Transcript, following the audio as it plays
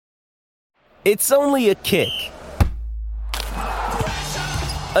It's only a kick,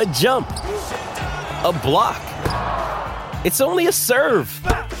 a jump, a block. It's only a serve.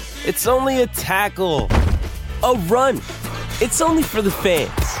 It's only a tackle, a run. It's only for the fans.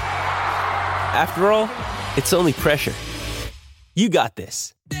 After all, it's only pressure. You got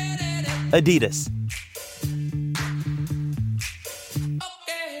this. Adidas.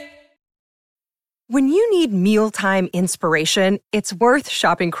 When you need mealtime inspiration, it's worth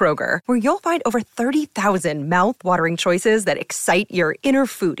shopping Kroger, where you'll find over 30,000 mouth-watering choices that excite your inner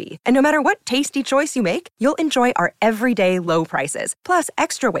foodie. And no matter what tasty choice you make, you'll enjoy our everyday low prices, plus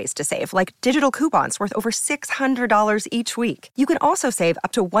extra ways to save, like digital coupons worth over $600 each week. You can also save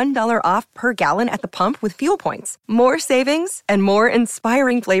up to $1 off per gallon at the pump with fuel points. More savings and more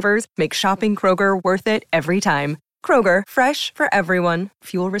inspiring flavors make shopping Kroger worth it every time. Kroger, fresh for everyone.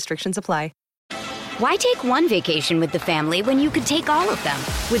 Fuel restrictions apply. Why take one vacation with the family when you could take all of them?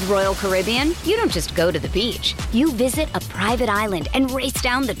 With Royal Caribbean, you don't just go to the beach. You visit a private island and race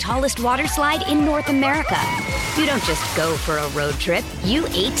down the tallest water slide in North America. You don't just go for a road trip. You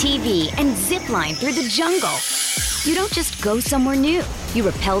ATV and zip line through the jungle. You don't just go somewhere new. You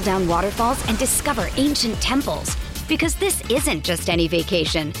rappel down waterfalls and discover ancient temples. Because this isn't just any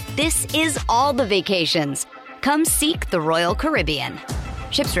vacation. This is all the vacations. Come seek the Royal Caribbean.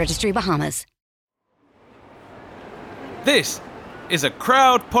 Ships Registry, Bahamas. This is a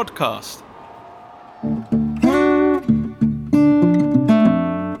Crowd podcast.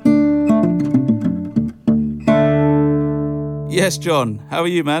 Yes, John, how are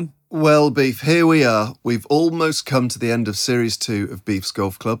you, man? Well, Beef, here we are. We've almost come to the end of Series 2 of Beef's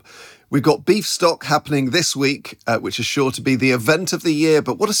Golf Club. We've got Beefstock happening this week, which is sure to be the event of the year,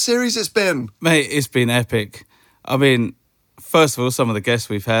 but what a series it's been. Mate, it's been epic. I mean, first of all, some of the guests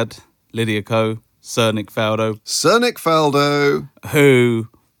we've had, Lydia Ko, Sir Nick Faldo. Sir Nick Faldo. Who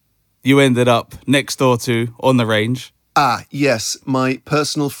you ended up next door to on the range. Ah, yes, my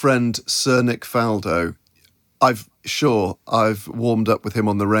personal friend, Sir Nick Faldo. I've warmed up with him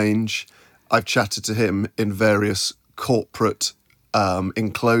on the range. I've chatted to him in various corporate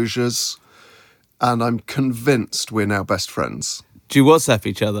enclosures, and I'm convinced we're now best friends. Do you WhatsApp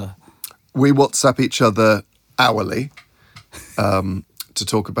each other? We WhatsApp each other hourly. To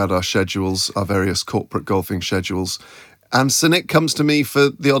talk about our schedules, our various corporate golfing schedules. And Sir Nick comes to me for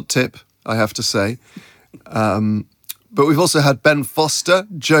the odd tip, I have to say. But we've also had Ben Foster,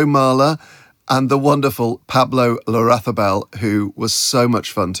 Joe Marler, and the wonderful Pablo Larrazabal, who was so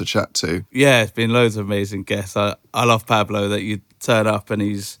much fun to chat to. Yeah, it's been loads of amazing guests. I love Pablo, that you turn up and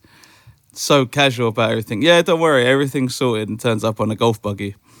he's so casual about everything. Yeah, don't worry, everything's sorted, and turns up on a golf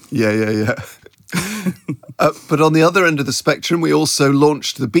buggy. Yeah. But on the other end of the spectrum, we also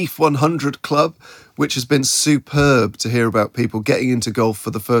launched the Beef 100 Club, which has been superb to hear about people getting into golf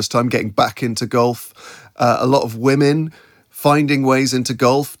for the first time, getting back into golf. A lot of women finding ways into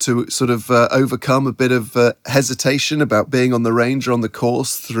golf to sort of overcome a bit of hesitation about being on the range or on the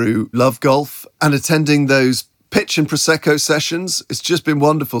course through Love Golf, and attending those pitch and Prosecco sessions. It's just been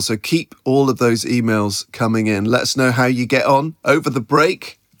wonderful. So keep all of those emails coming in. Let us know how you get on over the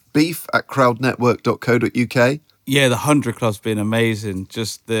break. beef@crowdnetwork.co.uk. Yeah, the 100 Club's been amazing.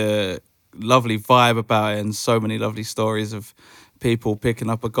 Just the lovely vibe about it, and so many lovely stories of people picking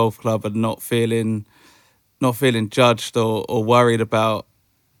up a golf club and not feeling judged or worried about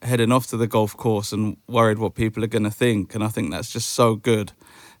heading off to the golf course and worried what people are going to think. And I think that's just so good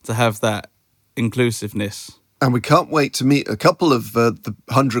to have that inclusiveness. And we can't wait to meet a couple of the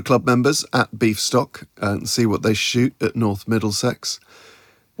 100 Club members at Beefstock and see what they shoot at North Middlesex.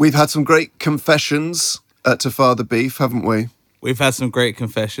 We've had some great confessions to Father Beef, haven't we? We've had some great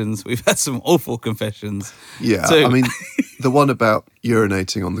confessions. We've had some awful confessions. Yeah, too. I mean, the one about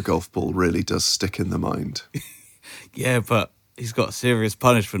urinating on the golf ball really does stick in the mind. Yeah, but he's got serious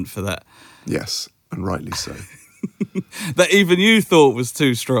punishment for that. Yes, and rightly so. That even you thought was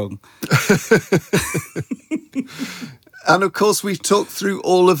too strong. And of course, we've talked through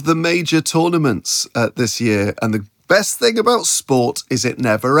all of the major tournaments this year, and the best thing about sport is it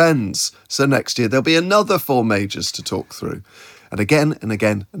never ends. So next year there'll be another 4 majors to talk through. And again and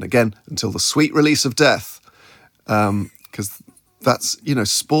again and again until the sweet release of death. Because that's,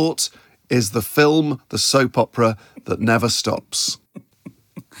 sport is the film, the soap opera that never stops.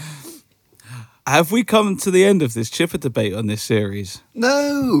 Have we come to the end of this chipper debate on this series?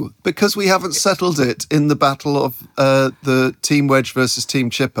 No, because we haven't settled it in the battle of the Team Wedge versus Team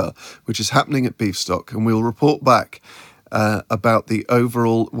Chipper, which is happening at Beefstock, and we'll report back about the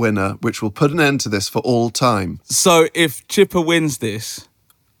overall winner, which will put an end to this for all time. So if Chipper wins this,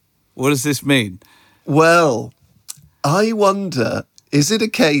 what does this mean? Well, I wonder, is it a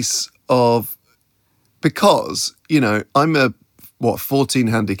case of, because, I'm a, 14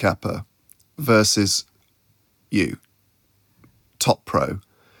 handicapper versus you, top pro.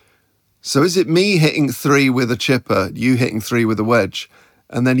 So is it me hitting 3 with a chipper, you hitting 3 with a wedge,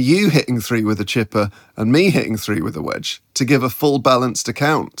 and then you hitting 3 with a chipper and me hitting 3 with a wedge to give a full balanced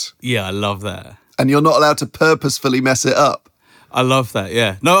account? Yeah, I love that. And you're not allowed to purposefully mess it up? I love that,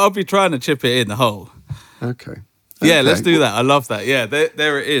 yeah. No, I'll be trying to chip it in the hole. Okay. Yeah, let's do that. I love that. Yeah,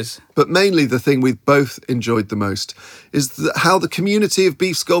 there it is. But mainly the thing we've both enjoyed the most is how the community of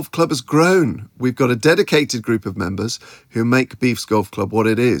Beefs Golf Club has grown. We've got a dedicated group of members who make Beefs Golf Club what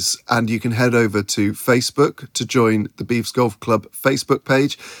it is. And you can head over to Facebook to join the Beefs Golf Club Facebook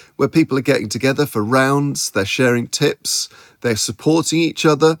page, where people are getting together for rounds, they're sharing tips, they're supporting each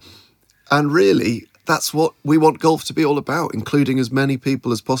other. And really, that's what we want golf to be all about, including as many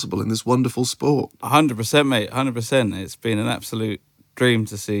people as possible in this wonderful sport. 100%, mate, 100%. It's been an absolute dream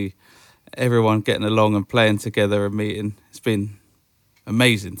to see everyone getting along and playing together and meeting. It's been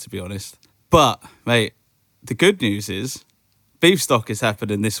amazing, to be honest. But, mate, the good news is Beefstock is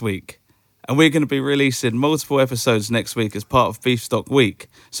happening this week. And we're going to be releasing multiple episodes next week as part of Beefstock Week,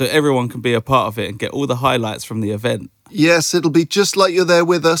 so everyone can be a part of it and get all the highlights from the event. Yes, it'll be just like you're there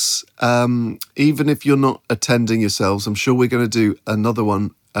with us, even if you're not attending yourselves. I'm sure we're going to do another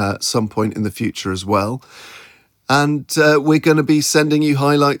one at some point in the future as well. And we're going to be sending you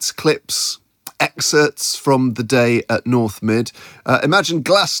highlights, clips, excerpts from the day at North Mid. Imagine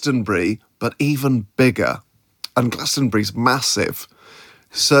Glastonbury, but even bigger. And Glastonbury's massive.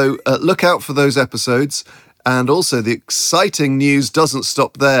 So look out for those episodes. And also the exciting news doesn't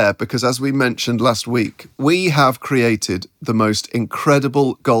stop there, because as we mentioned last week, we have created the most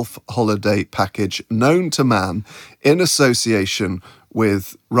incredible golf holiday package known to man in association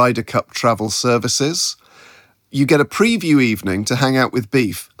with Ryder Cup Travel Services. You get a preview evening to hang out with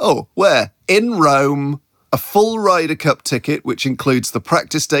Beef. Oh, where? In Rome. A full Ryder Cup ticket, which includes the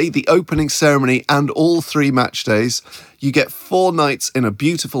practice day, the opening ceremony, and all 3 match days. You get 4 nights in a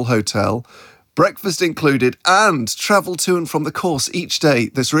beautiful hotel, breakfast included, and travel to and from the course each day.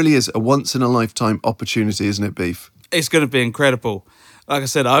 This really is a once-in-a-lifetime opportunity, isn't it, Beef? It's going to be incredible. Like I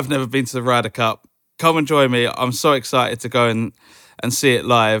said, I've never been to the Ryder Cup. Come and join me. I'm so excited to go and see it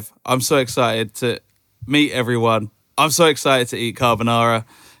live. I'm so excited to meet everyone. I'm so excited to eat carbonara,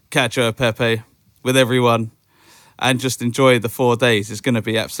 cacio e pepe with everyone, and just enjoy the 4 days. It's going to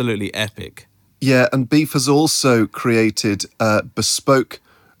be absolutely epic. Yeah, and Beef has also created bespoke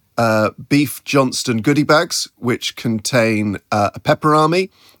Beef Johnston goodie bags, which contain a Pepperami,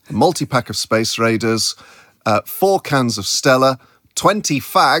 a multi-pack of Space Raiders, 4 cans of Stella, 20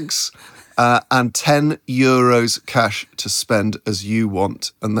 fags, and €10 cash to spend as you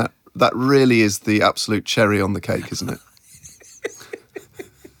want. And that really is the absolute cherry on the cake, isn't it?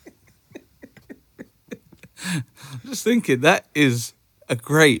 I'm just thinking, that is a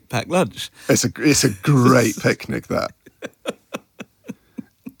great packed lunch. It's a great picnic, that.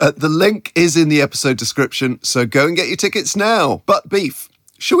 The link is in the episode description, so go and get your tickets now. But Beef,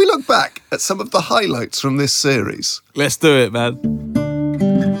 shall we look back at some of the highlights from this series? Let's do it, man.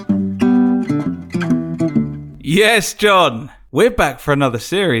 Yes, John. We're back for another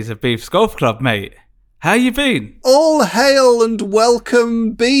series of Beef's Golf Club, mate. How you been? All hail and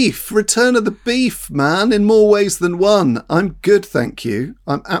welcome, Beef. Return of the Beef, man, in more ways than one. I'm good, thank you.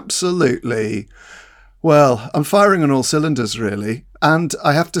 I'm absolutely... Well, I'm firing on all cylinders, really. And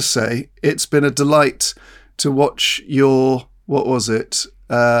I have to say, it's been a delight to watch your,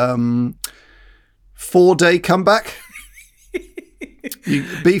 4-day comeback?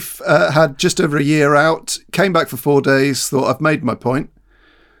 Beef had just over a year out, came back for 4 days, thought, I've made my point.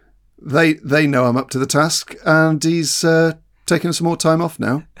 They know I'm up to the task, and he's taking some more time off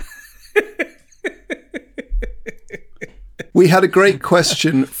now. We had a great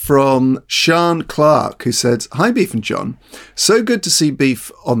question from Sean Clark, who said, "Hi, Beef and John. So good to see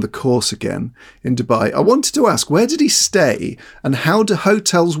Beef on the course again in Dubai. I wanted to ask, where did he stay, and how do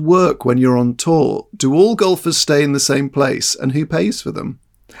hotels work when you're on tour? Do all golfers stay in the same place, and who pays for them?"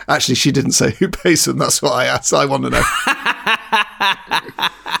 Actually, she didn't say who pays for them. That's what I asked. I want to know.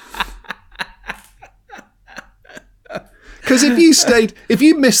 Because if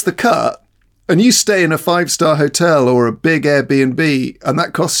you miss the cut, and you stay in a 5-star hotel or a big Airbnb, and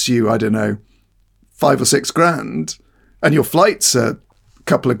that costs you, I don't know, $5 or $6 grand, and your flight's a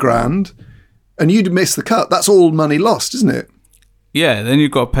couple of grand, and you'd miss the cut, that's all money lost, isn't it? Yeah, then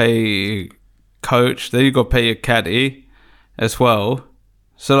you've got to pay coach, then you've got to pay your caddy as well.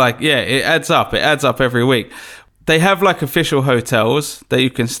 So, it adds up. It adds up every week. They have, official hotels that you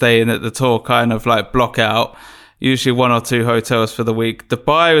can stay in at the tour, kind of, block out. Usually 1 or 2 hotels for the week.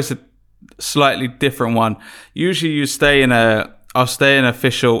 Dubai was a slightly different one. Usually I'll stay in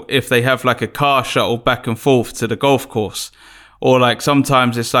official if they have like a car shuttle back and forth to the golf course, or like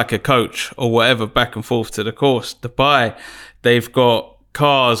sometimes it's like a coach or whatever back and forth to the course. Dubai, they've got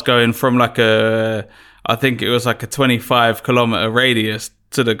cars going from like I think it was like a 25 kilometer radius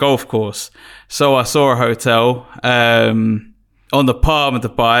to the golf course. So I saw a hotel on the Palm of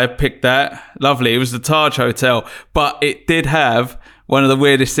Dubai, picked that. Lovely. It was the Taj Hotel, but it did have one of the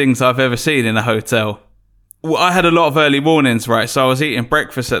weirdest things I've ever seen in a hotel. Well, I had a lot of early mornings, right? So I was eating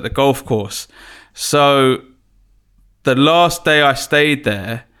breakfast at the golf course. So the last day I stayed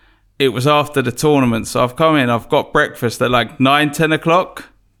there, it was after the tournament. So I've come in, I've got breakfast at like 9, 10 o'clock.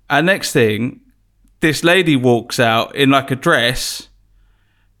 And next thing, this lady walks out in like a dress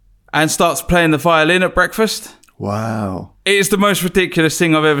and starts playing the violin at breakfast. Wow. It is the most ridiculous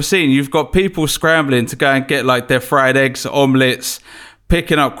thing I've ever seen. You've got people scrambling to go and get like their fried eggs, omelettes,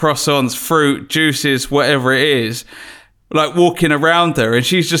 picking up croissants, fruit, juices, whatever it is, like walking around her, and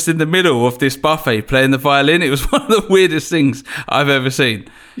she's just in the middle of this buffet playing the violin. It was one of the weirdest things I've ever seen.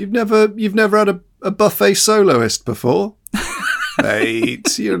 You've never had a buffet soloist before?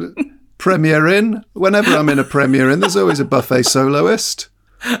 Mate, you're Premier Inn. Whenever I'm in a Premier Inn, there's always a buffet soloist.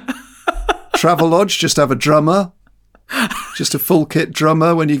 Travelodge, just have a drummer, just a full kit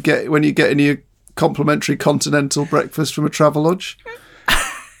drummer when you get in your complimentary continental breakfast from a Travelodge.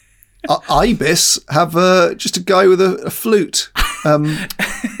 Ibis have just a guy with a flute.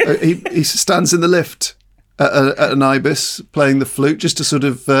 He stands in the lift at an Ibis playing the flute just to sort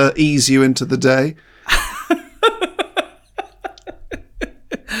of ease you into the day.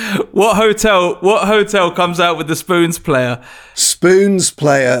 What hotel comes out with the Spoons player? Spoons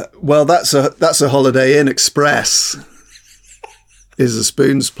player. Well, that's a Holiday Inn Express. Is a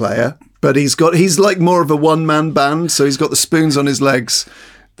Spoons player, but he's like more of a one-man band. So he's got the spoons on his legs,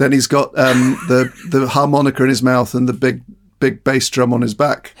 then he's got the harmonica in his mouth and the big bass drum on his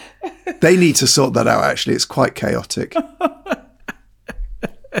back. They need to sort that out. Actually, it's quite chaotic.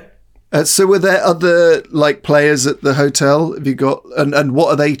 So were there other like players at the hotel? Have you got and what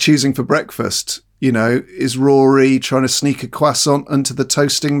are they choosing for breakfast? You know, is Rory trying to sneak a croissant into the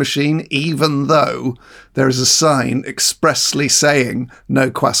toasting machine, even though there is a sign expressly saying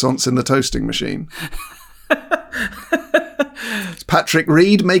no croissants in the toasting machine? Is Patrick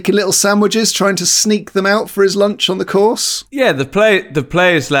Reed making little sandwiches, trying to sneak them out for his lunch on the course? Yeah, the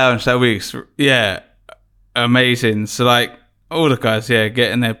players' lounge that week, yeah, amazing. So like, all the guys, yeah,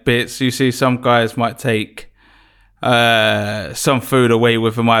 getting their bits. You see some guys might take some food away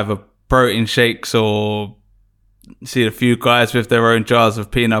with them, either protein shakes or see a few guys with their own jars of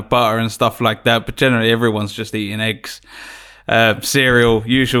peanut butter and stuff like that. But generally, everyone's just eating eggs, cereal,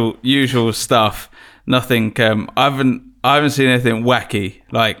 usual stuff. Nothing. I haven't seen anything wacky,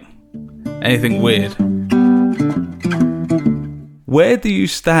 like anything weird. Where do you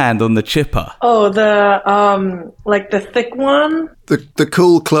stand on the chipper? Oh, the like the thick one? The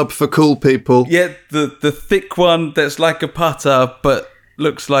cool club for cool people. Yeah, the thick one that's like a putter but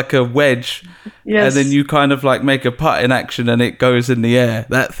looks like a wedge. Yes. And then you kind of like make a putt in action and it goes in the air.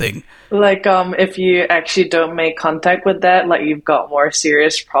 That thing. Like if you actually don't make contact with that, like you've got more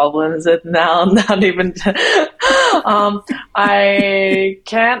serious problems now. Not even. I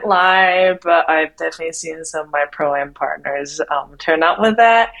can't lie, but I've definitely seen some of my pro-am partners turn up with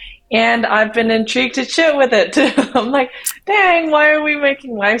that, and I've been intrigued to chit with it too. I'm like, dang, why are we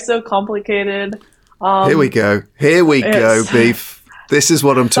making life so complicated? Here we go, Beef. This is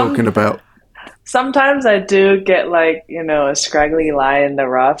what I'm talking about. Sometimes I do get like, a scraggly lie in the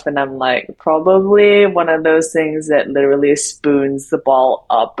rough, and I'm like, probably one of those things that literally spoons the ball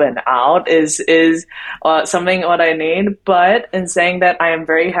up and out is something what I need. But in saying that, I am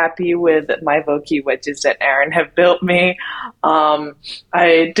very happy with my Vokey wedges that Aaron have built me.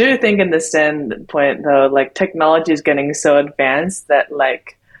 I do think in the standpoint though, like technology is getting so advanced that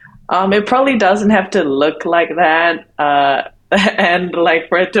like, it probably doesn't have to look like that, and like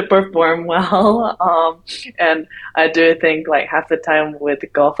for it to perform well. And I do think like half the time with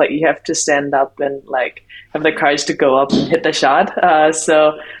golf, like you have to stand up and like have the courage to go up and hit the shot.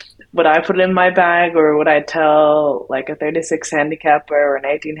 So would I put it in my bag, or would I tell like a 36 handicapper or an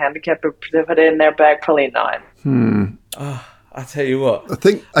 18 handicapper to put it in their bag? Probably not. I tell you what.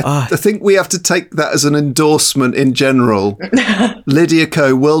 I think we have to take that as an endorsement in general. Lydia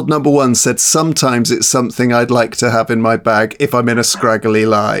Ko, world number one, said sometimes it's something I'd like to have in my bag if I'm in a scraggly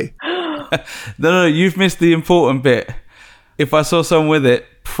lie. No, you've missed the important bit. If I saw someone with it,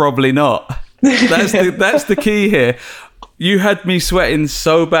 probably not. That's the key here. You had me sweating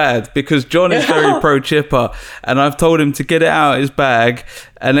so bad because John is very pro chipper, and I've told him to get it out of his bag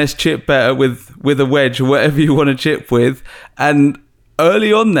and let's chip better with a wedge or whatever you want to chip with. And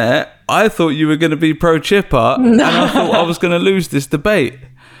early on there, I thought you were going to be pro chipper, and I thought I was going to lose this debate.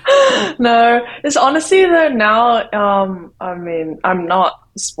 No, it's honestly though now. I mean, I'm not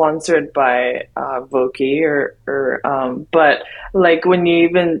sponsored by Vokey but like when you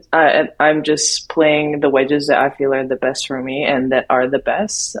even I'm just playing the wedges that I feel are the best for me and that are the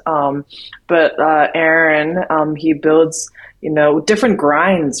best. But Aaron, he builds, different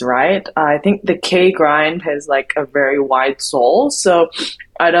grinds, right? I think the K grind has like a very wide sole, so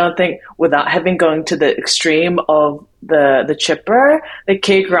I don't think without having going to the extreme of the chipper, the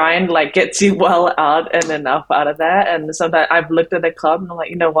K grind like gets you well out and enough out of that. And sometimes I've looked at the club and I'm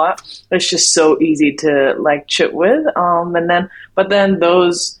like, you know what? It's just so easy to like chip with. But then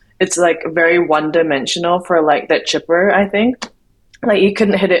those, it's like very one dimensional for like that chipper, I think. Like you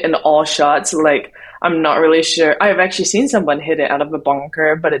couldn't hit it in all shots. Like I'm not really sure. I've actually seen someone hit it out of a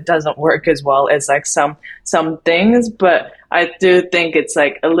bunker, but it doesn't work as well as like some things. But I do think it's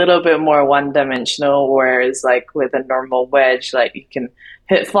like a little bit more one dimensional, whereas like with a normal wedge, like you can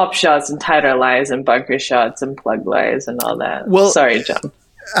hit flop shots and tighter lies and bunker shots and plug lies and all that. Well, sorry, John.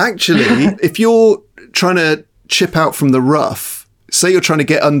 Actually, if you're trying to chip out from the rough, say you're trying to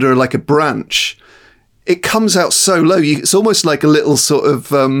get under like a branch, it comes out so low. It's almost like a little sort of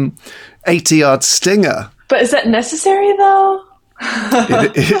 80-yard stinger. But is that necessary though?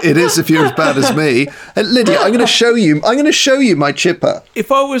 It is if you're as bad as me. And Lydia, I'm going to show you my chipper.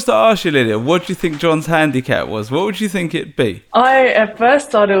 If I was to ask you, Lydia, what do you think John's handicap was? What would you think it'd be? I at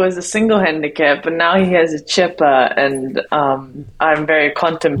first thought it was a single handicap, but now he has a chipper, and I'm very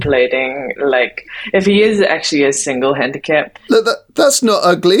contemplating like if he is actually a single handicap. Look, that's not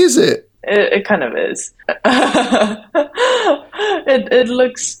ugly, is it? It kind of is. It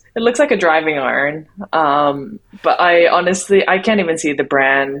looks like a driving iron. But I can't even see the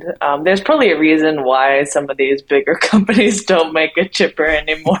brand. There's probably a reason why some of these bigger companies don't make a chipper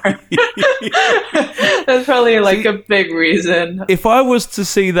anymore. There's probably like a big reason. If I was to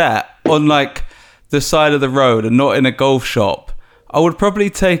see that on like the side of the road and not in a golf shop, I would probably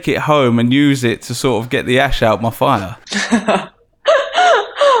take it home and use it to sort of get the ash out my fire.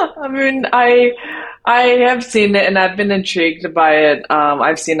 I mean, I have seen it and I've been intrigued by it.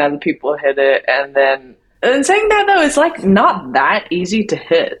 I've seen other people hit it, and saying that though, it's like not that easy to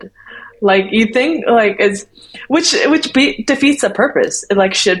hit. Like you think like it's which defeats the purpose. It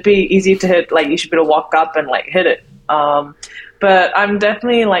like should be easy to hit. Like you should be able to walk up and like hit it. But I'm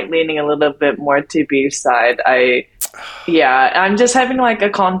definitely like leaning a little bit more to Beef's side. I'm just having like a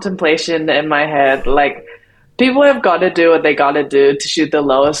contemplation in my head, like. People have got to do what they got to do to shoot the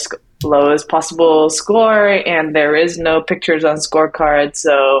lowest possible score, and there is no pictures on scorecards.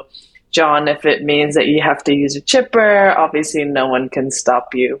 So, John, if it means that you have to use a chipper, obviously no one can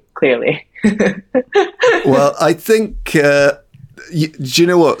stop you, clearly. Well, I think, do you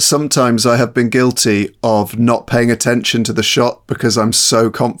know what? Sometimes I have been guilty of not paying attention to the shot because I'm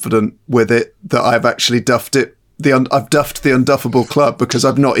so confident with it that I've actually duffed it. I've duffed the unduffable club because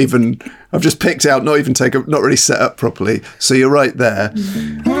I've just picked out, not really set up properly. So you're right there.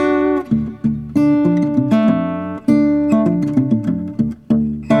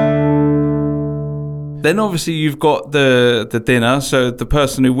 Then obviously you've got the dinner. So the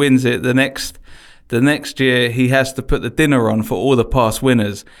person who wins it, the next year he has to put the dinner on for all the past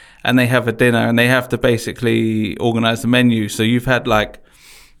winners, and they have a dinner and they have to basically organise the menu. So you've had like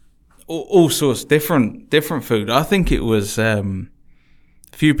all sorts of different food. I think it was a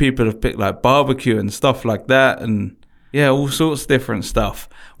few people have picked like barbecue and stuff like that, and yeah, all sorts of different stuff.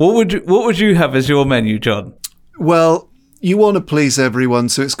 What would you have as your menu, John? Well, you want to please everyone,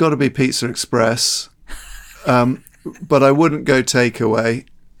 so it's got to be Pizza Express. But I wouldn't go takeaway.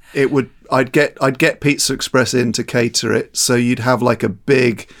 I'd get Pizza Express in to cater it, so you'd have like a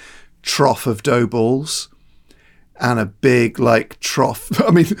big trough of dough balls and a big like trough.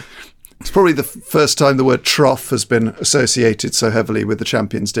 I mean, it's probably the first time the word trough has been associated so heavily with the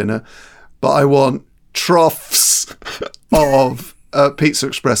Champions Dinner. But I want troughs of Pizza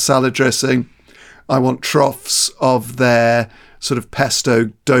Express salad dressing. I want troughs of their sort of pesto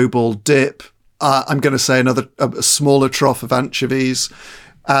dough ball dip. I'm going to say a smaller trough of anchovies.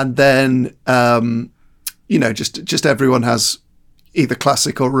 And then, just everyone has either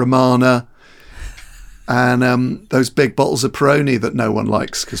classic or Romana. And those big bottles of Peroni that no one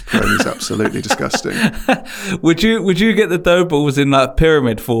likes because Peroni is absolutely disgusting. Would you get the dough balls in like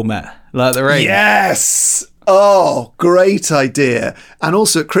pyramid format, like the rain? Yes, Oh, great idea. And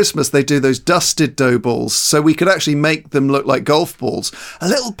also at Christmas, they do those dusted dough balls, so we could actually make them look like golf balls. A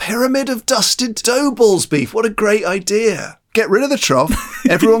little pyramid of dusted dough balls, Beef. What a great idea. Get rid of the trough.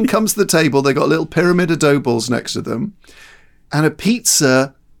 Everyone comes to the table. They got a little pyramid of dough balls next to them. And a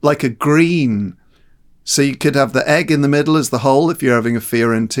pizza like a green. So you could have the egg in the middle as the hole if you're having a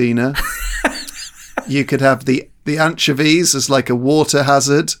Fiorentina. You could have the anchovies as like a water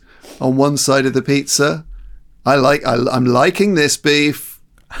hazard on one side of the pizza. I'm liking this, Beef.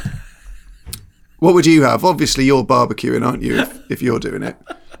 What would you have? Obviously, you're barbecuing, aren't you, if you're doing it?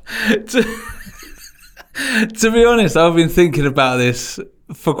 To be honest, I've been thinking about this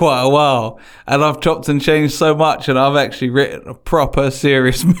for quite a while, and I've chopped and changed so much, and I've actually written a proper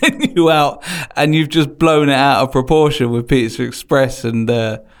serious menu out, and you've just blown it out of proportion with Pizza Express and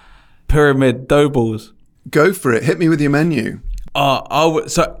pyramid dough balls. Go for it. Hit me with your menu.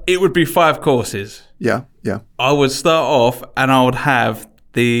 So it would be 5 courses. Yeah. I would start off and I would have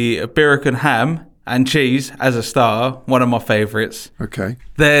the Iberican ham and cheese as a starter, one of my favourites. Okay.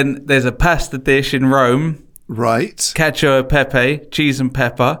 Then there's a pasta dish in Rome. Right. Cacio e pepe, cheese and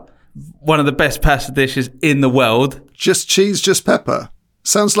pepper. One of the best pasta dishes in the world. Just cheese, just pepper.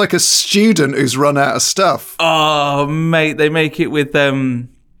 Sounds like a student who's run out of stuff. Oh, mate, they make it with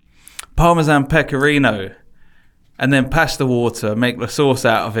Parmesan pecorino and then pasta water, make the sauce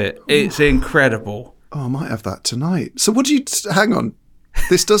out of it. It's incredible. Oh, I might have that tonight. So what do you... hang on.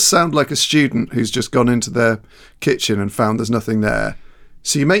 This does sound like a student who's just gone into their kitchen and found there's nothing there.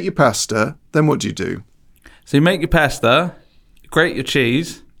 So you make your pasta, then what do you do? So you make your pasta, you grate your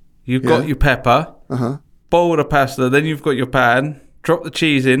cheese, you've got your pepper, boil the pasta, then you've got your pan, drop the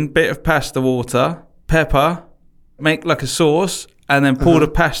cheese in, bit of pasta water, pepper, make like a sauce, and then pull the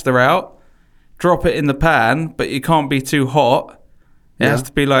pasta out, drop it in the pan, but you can't be too hot. It has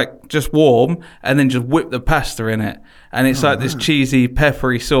to be like just warm, and then just whip the pasta in it. And it's like this cheesy,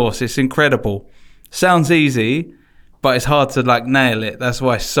 peppery sauce. It's incredible. Sounds easy, but it's hard to like nail it. That's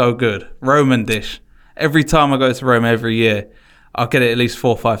why it's so good. Roman dish. Every time I go to Rome every year, I'll get it at least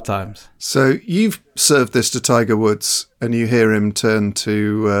 4 or 5 times. So you've served this to Tiger Woods, and you hear him turn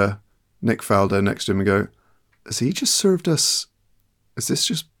to Nick Faldo next to him and go, has he just served us, is this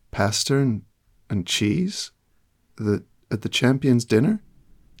just pasta and cheese at the champions' dinner?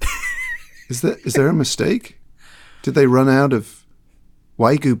 Is there a mistake? Did they run out of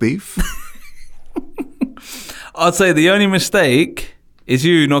Wagyu beef? I'd say the only mistake is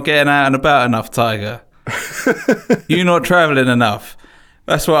you not getting out and about enough, Tiger. You not travelling enough.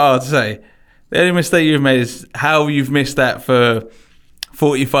 That's what I would say. The only mistake you've made is how you've missed that for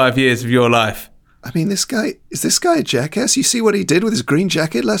 45 years of your life. I mean, is this guy a jackass? You see what he did with his green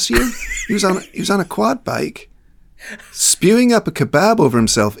jacket last year? He was on a quad bike, spewing up a kebab over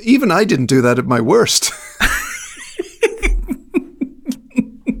himself. Even I didn't do that at my worst.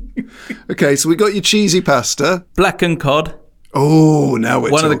 Okay, so we got your cheesy pasta. Blackened cod. Oh, now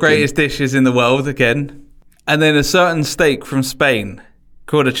we're One talking. of the greatest dishes in the world, again. And then a certain steak from Spain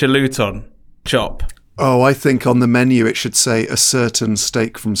called a chaluton chop. Oh, I think on the menu it should say a certain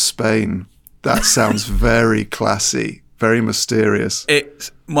steak from Spain. That sounds very classy, very mysterious.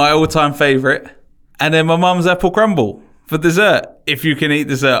 It's my all-time favourite. And then my mum's apple crumble for dessert. If you can eat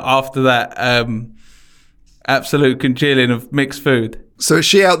dessert after that absolute congealing of mixed food. So is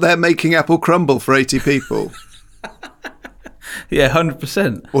she out there making apple crumble for 80 people? Yeah,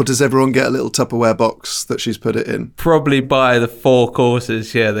 100%. Or does everyone get a little Tupperware box that she's put it in? Probably by the 4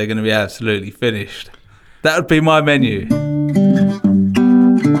 courses, yeah, they're going to be absolutely finished. That would be my menu.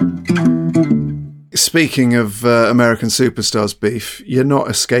 Speaking of American superstars, Beef, you're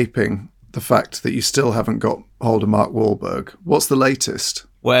not escaping the fact that you still haven't got hold of Mark Wahlberg. What's the latest?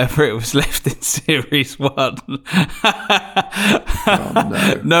 Wherever it was left in Series 1.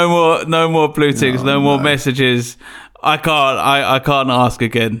 Oh, no. No more blue ticks, no more messages. I can't ask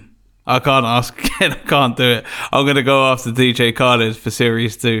again. I can't do it. I'm going to go after DJ Khaled for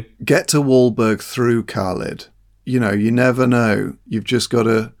Series 2. Get to Wahlberg through Khaled. You know, you never know. You've just got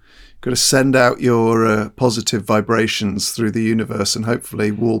to send out your positive vibrations through the universe, and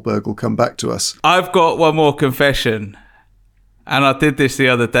hopefully Wahlberg will come back to us. I've got one more confession, and I did this the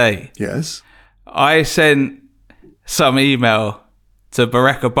other day. Yes? I sent some email to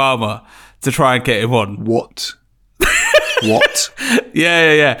Barack Obama to try and get him on. What? What?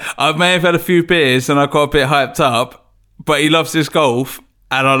 Yeah. I may have had a few beers and I got a bit hyped up, but he loves his golf,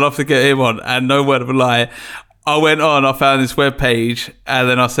 and I'd love to get him on, and no word of a lie. I went on, I found his webpage, and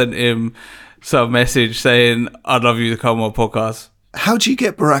then I sent him some message saying, I'd love you to come on podcast. How do you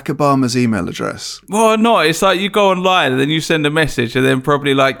get Barack Obama's email address? Well, no, it's like you go online and then you send a message and then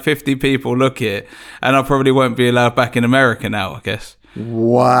probably like 50 people look at it, and I probably won't be allowed back in America now, I guess.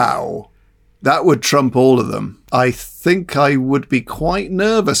 Wow. That would trump all of them. I think I would be quite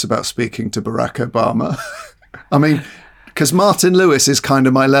nervous about speaking to Barack Obama. I mean, because Martin Lewis is kind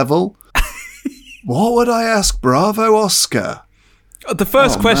of my level. What would I ask Bravo Oscar? The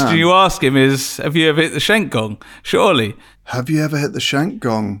first question you ask him is, have you ever hit the shank gong? Surely. Have you ever hit the shank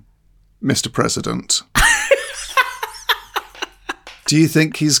gong, Mr. President? Do you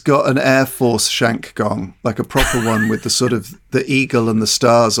think he's got an Air Force shank gong, like a proper one with the sort of the eagle and the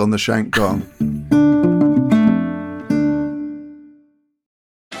stars on the shank gong?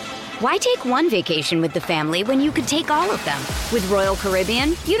 Why take one vacation with the family when you could take all of them? With Royal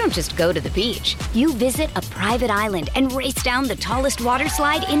Caribbean, you don't just go to the beach. You visit a private island and race down the tallest water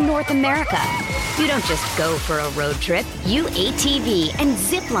slide in North America. You don't just go for a road trip. You ATV and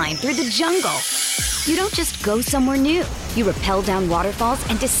zip line through the jungle. You don't just go somewhere new. You rappel down waterfalls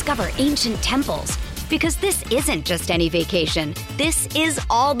and discover ancient temples. Because this isn't just any vacation. This is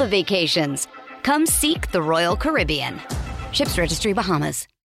all the vacations. Come seek the Royal Caribbean. Ships Registry, Bahamas.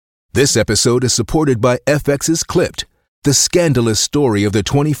 This episode is supported by FX's Clipped, the scandalous story of the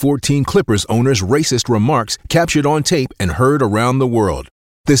 2014 Clippers owner's racist remarks captured on tape and heard around the world.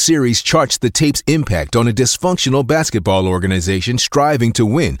 The series charts the tape's impact on a dysfunctional basketball organization striving to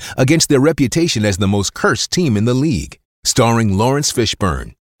win against their reputation as the most cursed team in the league. Starring Lawrence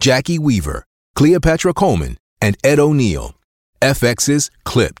Fishburne, Jackie Weaver, Cleopatra Coleman, and Ed O'Neill. FX's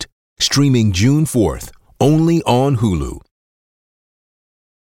Clipped, streaming June 4th, only on Hulu.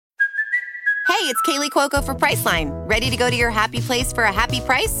 Hey, it's Kaylee Cuoco for Priceline. Ready to go to your happy place for a happy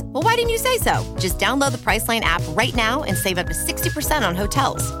price? Well, why didn't you say so? Just download the Priceline app right now and save up to 60% on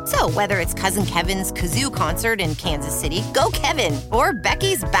hotels. So whether it's Cousin Kevin's Kazoo Concert in Kansas City, go Kevin, or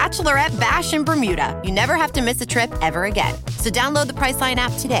Becky's Bachelorette Bash in Bermuda, you never have to miss a trip ever again. So download the Priceline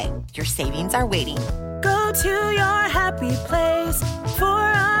app today. Your savings are waiting. Go to your happy place for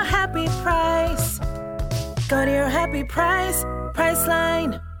a happy price. Go to your happy price,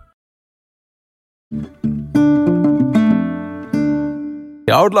 Priceline.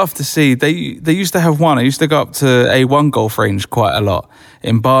 I would love to see, they used to have one, I used to go up to A1 golf range quite a lot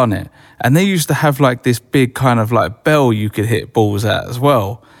in Barnet, and they used to have like this big kind of like bell you could hit balls at as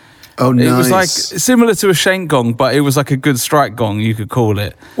well. Oh, nice. It was like similar to a shank gong, but it was like a good strike gong, you could call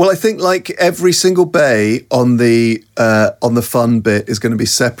it. Well, I think like every single bay on the fun bit is going to be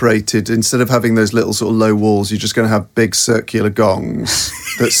separated. Instead of having those little sort of low walls, you're just going to have big circular gongs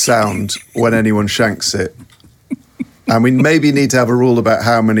that sound when anyone shanks it. And we maybe need to have a rule about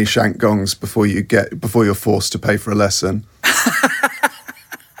how many shank gongs before you're forced to pay for a lesson.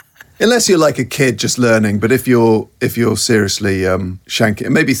 Unless you're like a kid just learning, but if you're seriously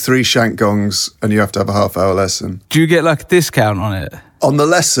shanking, maybe 3 shank gongs and you have to have a half-hour lesson. Do you get like a discount on it? On the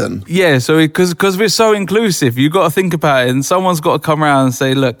lesson? Yeah, so because we're so inclusive, you've got to think about it, and someone's got to come around and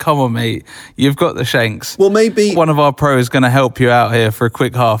say, look, come on, mate, you've got the shanks. Well, maybe one of our pros is going to help you out here for a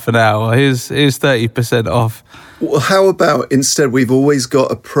quick half an hour. Here's 30% off. Well, how about instead we've always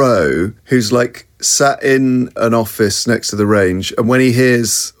got a pro who's like sat in an office next to the range, and when he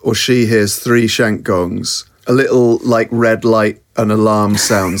hears or she hears 3 shank gongs, a little like red light and alarm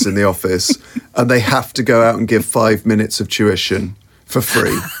sounds in the office, and they have to go out and give 5 minutes of tuition for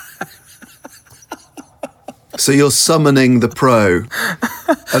free. So you're summoning the pro,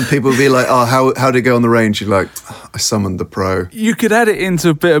 and people will be like, oh, how'd it go on the range? You're like, oh, I summoned the pro. You could add it into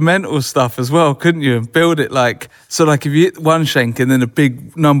a bit of mental stuff as well, couldn't you? And build it like, so like if you hit one shank and then a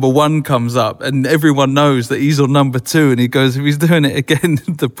big number 1 comes up and everyone knows that he's on number 2, and he goes, if he's doing it again,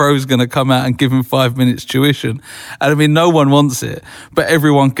 the pro's going to come out and give him 5 minutes tuition. And I mean, no one wants it, but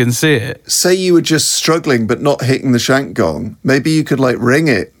everyone can see it. Say you were just struggling but not hitting the shank gong. Maybe you could like ring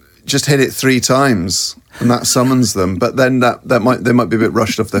it, just hit it 3 times. And that summons them, but then they might be a bit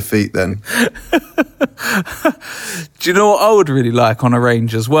rushed off their feet then. Do you know what I would really like on a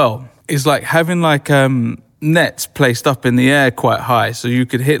range as well? Is like having like nets placed up in the air quite high, so you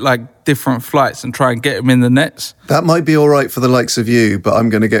could hit like different flights and try and get them in the nets. That might be all right for the likes of you, but I'm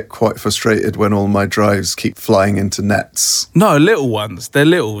going to get quite frustrated when all my drives keep flying into nets. No, little ones. They're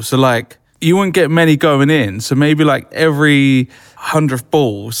little, so like you wouldn't get many going in. So maybe like every 100th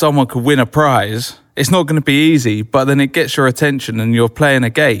ball, someone could win a prize. It's not going to be easy, but then it gets your attention and you're playing a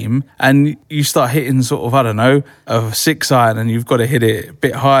game and you start hitting sort of, I don't know, a 6 iron and you've got to hit it a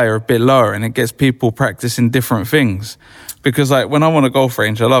bit higher, a bit lower, and it gets people practicing different things. Because like when I'm on a golf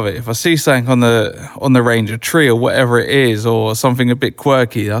range, I love it. If I see something on the range, a tree or whatever it is, or something a bit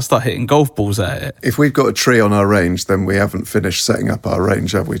quirky, I start hitting golf balls at it. If we've got a tree on our range, then we haven't finished setting up our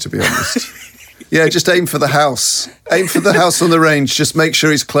range, have we, to be honest? Yeah, just aim for the house. Aim for the house on the range. Just make sure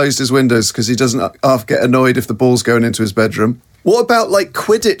he's closed his windows because he doesn't get annoyed if the ball's going into his bedroom. What about like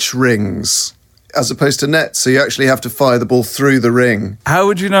Quidditch rings as opposed to nets? So you actually have to fire the ball through the ring. How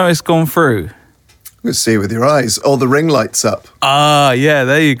would you know it's gone through? You'll see with your eyes. Or the ring lights up. Ah, yeah,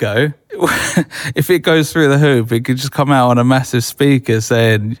 there you go. If it goes through the hoop, it could just come out on a massive speaker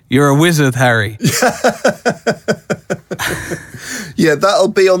saying, "You're a wizard, Harry." Yeah, that'll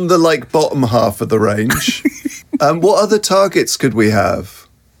be on the like bottom half of the range. What other targets could we have?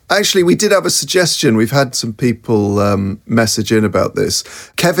 Actually, we did have a suggestion. We've had some people message in about this.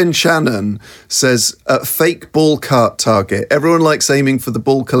 Kevin Shannon says, fake ball cart target. Everyone likes aiming for the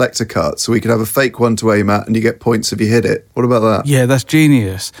ball collector cart, so we could have a fake one to aim at and you get points if you hit it. What about that? Yeah, that's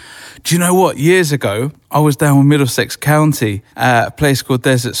genius. Do you know what? Years ago, I was down in Middlesex County at a place called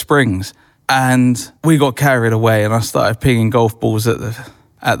Desert Springs, and we got carried away and I started pinging golf balls at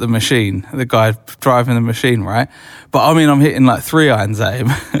the machine, the guy driving the machine, right? But I mean, I'm hitting like 3 irons at him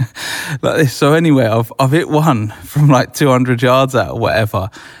like this. So anyway, I've hit one from like 200 yards out or whatever.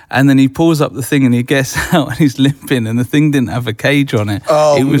 And then he pulls up the thing and he gets out and he's limping and the thing didn't have a cage on it.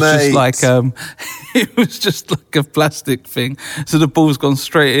 Oh, it was mate. just like, it was just like a plastic thing. So the ball's gone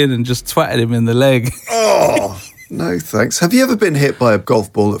straight in and just twatted him in the leg. Oh, no thanks. Have you ever been hit by a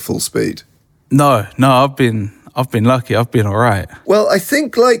golf ball at full speed? No, I've been lucky. I've been all right. Well, I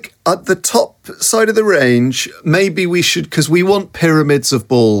think like at the top side of the range, maybe we should, because we want pyramids of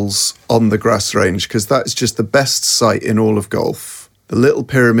balls on the grass range, because that's just the best sight in all of golf. The little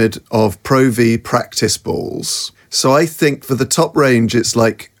pyramid of Pro V practice balls. So I think for the top range, it's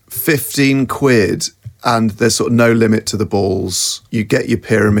like 15 quid and there's sort of no limit to the balls. You get your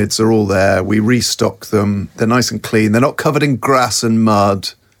pyramids, they're all there. We restock them. They're nice and clean. They're not covered in grass and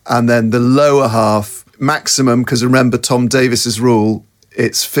mud. And then the lower half, maximum, because remember Tom Davis's rule,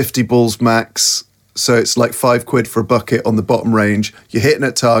 it's 50 balls max. So it's like 5 quid for a bucket on the bottom range. You're hitting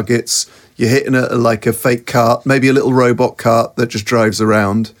at targets. You're hitting at like a fake cart, maybe a little robot cart that just drives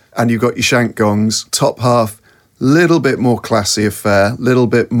around. And you've got your shank gongs. Top half, little bit more classy affair, little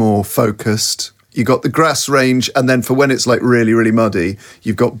bit more focused. You got the grass range. And then for when it's like really, really muddy,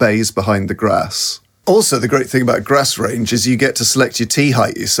 you've got bays behind the grass. Also, the great thing about grass range is you get to select your tee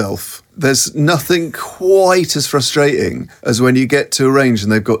height yourself. There's nothing quite as frustrating as when you get to a range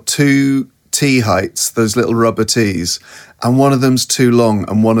and they've got 2 tee heights, those little rubber tees, and one of them's too long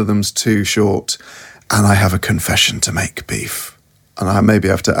and one of them's too short. And I have a confession to make, Beef. And I maybe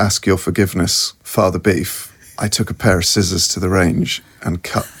have to ask your forgiveness, Father Beef. I took a pair of scissors to the range and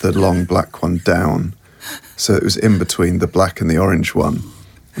cut the long black one down so it was in between the black and the orange one.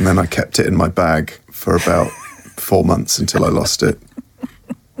 And then I kept it in my bag for about 4 months until I lost it.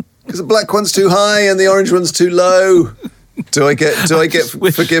 Because the black one's too high and the orange one's too low. Do I get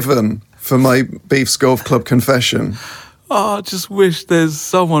forgiven for my Beef's Golf Club confession? Oh, I just wish there's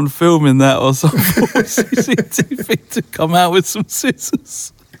someone filming that or some CCTV to come out with some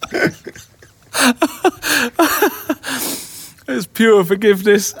scissors. It's pure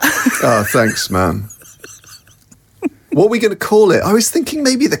forgiveness. Oh, thanks, man. What are we going to call it? I was thinking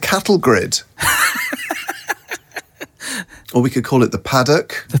maybe the cattle grid. Or we could call it the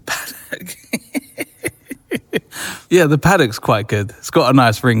paddock. The paddock. Yeah, the paddock's quite good. It's got a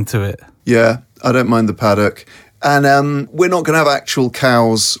nice ring to it. Yeah, I don't mind the paddock. And we're not going to have actual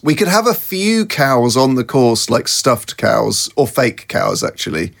cows. We could have a few cows on the course, like stuffed cows, or fake cows,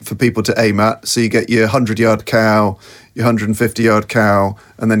 actually, for people to aim at. So you get your 100-yard cow, your 150-yard cow,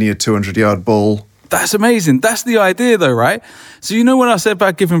 and then your 200-yard bull. That's amazing. That's the idea, though, right? So you know when I said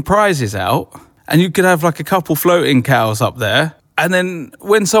about giving prizes out, and you could have like a couple floating cows up there, and then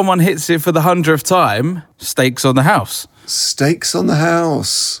when someone hits it for the 100th time, stakes on the house. Stakes on the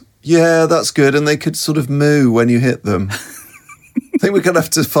house. Yeah, that's good. And they could sort of moo when you hit them. I think we're going to have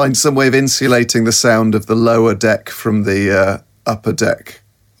to find some way of insulating the sound of the lower deck from the upper deck.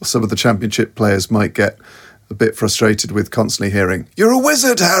 Some of the championship players might get a bit frustrated with constantly hearing, "You're a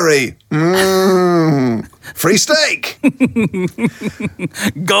wizard, Harry! Free steak!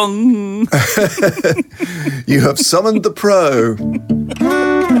 Gong! You have summoned the pro."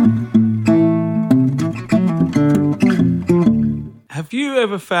 Have you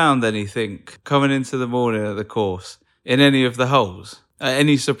ever found anything coming into the morning at the course in any of the holes?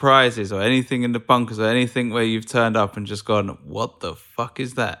 Any surprises or anything in the bunkers or anything where you've turned up and just gone, what the fuck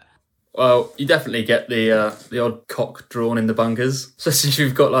is that? Well, you definitely get the odd cock drawn in the bunkers, especially if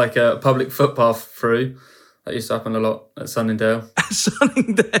you've got like a public footpath through. That used to happen a lot at Sunningdale.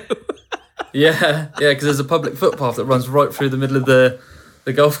 Sunningdale? Yeah, because there's a public footpath that runs right through the middle of the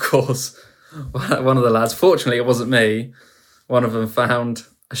golf course. One of the lads, fortunately it wasn't me, one of them found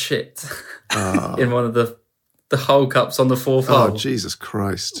a shit in one of the hole cups on the fourth hole. Oh, Jesus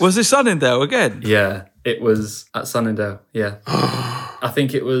Christ. Was it Sunningdale again? Yeah, it was at Sunningdale, yeah. I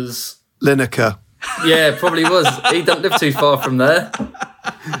think it was... Lineker. Yeah, probably was. He doesn't live too far from there.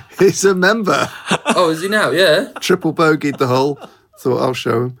 He's a member. Oh, is he now? Yeah. Triple bogeyed the hole. Thought I'll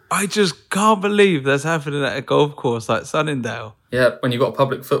show him. I just can't believe that's happening at a golf course like Sunningdale. Yeah, when you've got a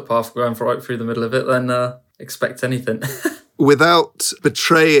public footpath going right through the middle of it, then expect anything. Without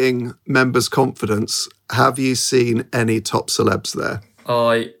betraying members' confidence, have you seen any top celebs there?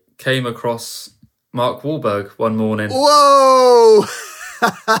 I came across Mark Wahlberg one morning. Whoa!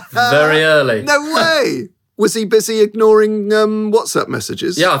 Very early. No way! Was he busy ignoring WhatsApp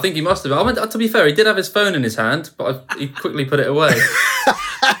messages? Yeah, I think he must have. To be fair, he did have his phone in his hand, but he quickly put it away.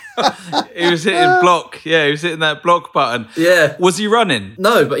 He was hitting block. Yeah, he was hitting that block button. Yeah. Was he running?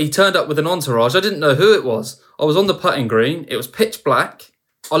 No, but he turned up with an entourage. I didn't know who it was. I was on the putting green. It was pitch black.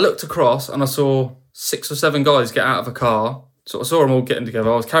 I looked across and I saw 6 or 7 guys get out of a car. So I saw them all getting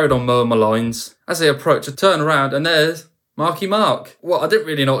together. I was carried on mowing my lines. As they approached, I turned around and there's Marky Mark. Well, I didn't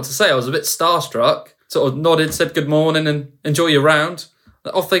really know what to say. I was a bit starstruck. Sort of nodded, said good morning and enjoy your round.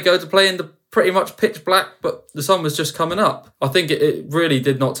 Off they go to play in the pretty much pitch black, but the sun was just coming up. I think it really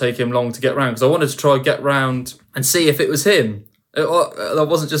did not take him long to get round because I wanted to try and get round and see if it was him. I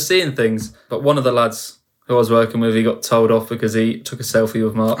wasn't just seeing things. But one of the lads who I was working with, he got told off because he took a selfie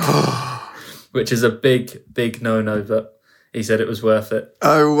with Mark, which is a big, big no-no, but he said it was worth it.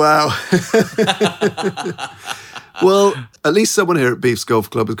 Oh, wow. Well, at least someone here at Beef's Golf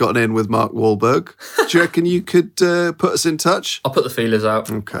Club has gotten in with Mark Wahlberg. Do you reckon you could put us in touch? I'll put the feelers out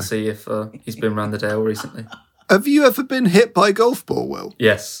Okay. and see if he's been round the Dale recently. Have you ever been hit by a golf ball, Will?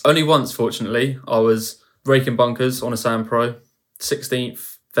 Yes. Only once, fortunately. I was raking bunkers on a Sand Pro,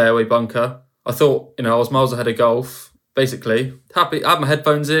 16th fairway bunker. I thought, I was miles ahead of golf, basically. Happy, had my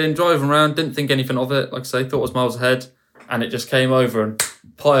headphones in, driving around, didn't think anything of it. Like I say, thought I was miles ahead. And it just came over and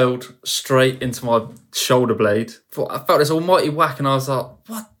piled straight into my shoulder blade. I felt this almighty whack and I was like,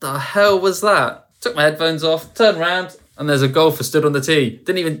 what the hell was that? Took my headphones off, turned around, and there's a golfer stood on the tee.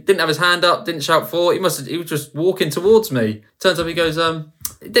 Didn't have his hand up, didn't shout for. He was just walking towards me. Turns up, he goes,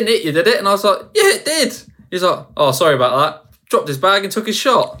 it didn't hit you, did it? And I was like, yeah, it did. He's like, oh, sorry about that. Dropped his bag and took his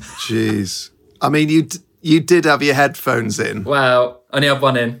shot. Jeez. I mean, you did have your headphones in. Well, only had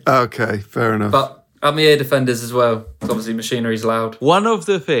one in. Okay, fair enough. But I had my ear defenders as well. Obviously, machinery's loud. One of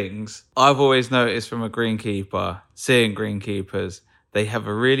the things I've always noticed from a greenkeeper, seeing greenkeepers, they have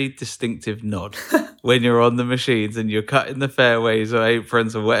a really distinctive nod when you're on the machines and you're cutting the fairways or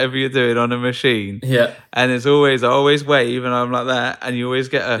aprons or whatever you're doing on a machine. Yeah. And I always wave and I'm like that and you always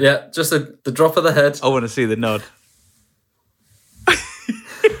get a... Yeah, just the drop of the head. I want to see the nod.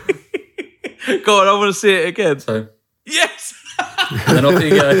 Go on, I want to see it again. So, yes! And then off you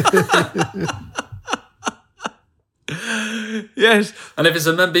go. Yes. And if it's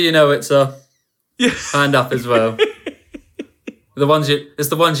a member, it's a hand up as well. It's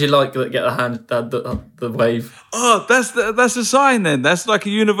the ones you like that get the hand, the wave. Oh, that's a sign then. That's like a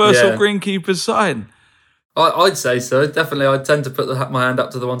universal greenkeeper's sign. I'd say so. Definitely, I tend to put my hand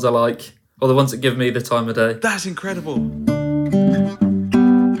up to the ones I like, or the ones that give me the time of day. That's incredible.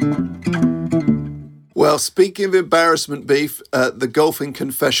 Well, speaking of embarrassment, Beef, the golfing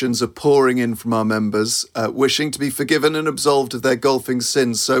confessions are pouring in from our members, wishing to be forgiven and absolved of their golfing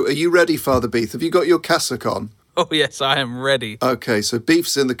sins. So are you ready, Father Beef? Have you got your cassock on? Oh, yes, I am ready. Okay, so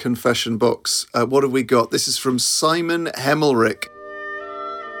Beef's in the confession box. What have we got? This is from Simon Hemmelrick.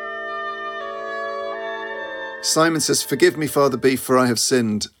 Simon says, forgive me, Father Beef, for I have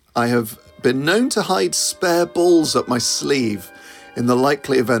sinned. I have been known to hide spare balls up my sleeve in the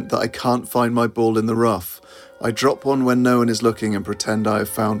likely event that I can't find my ball in the rough. I drop one when no one is looking and pretend I have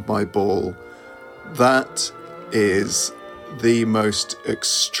found my ball. That is the most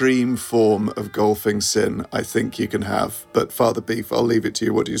extreme form of golfing sin I think you can have. But Father Beef, I'll leave it to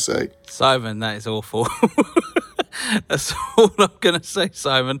you. What do you say? Simon, that is awful. That's all I'm going to say,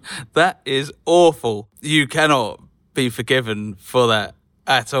 Simon. That is awful. You cannot be forgiven for that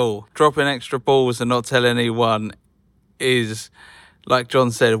at all. Dropping extra balls and not telling anyone is, like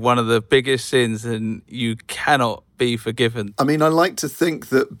John said, one of the biggest sins, and you cannot be forgiven. I mean, I like to think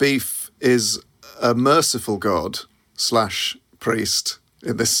that Beef is a merciful God / priest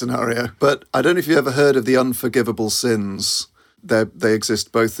in this scenario. But I don't know if you've ever heard of the unforgivable sins. They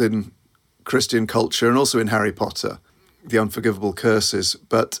exist both in Christian culture and also in Harry Potter, the unforgivable curses.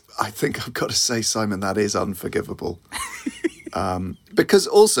 But I think I've got to say, Simon, that is unforgivable. Because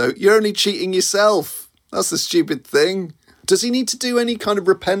also, you're only cheating yourself. That's the stupid thing. Does he need to do any kind of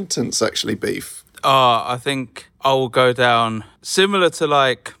repentance, actually, Beef? I think I will go down similar to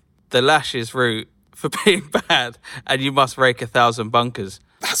like the lashes route for being bad, and you must rake 1,000 bunkers.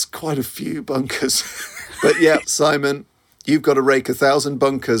 That's quite a few bunkers. But yeah, Simon, you've got to rake 1,000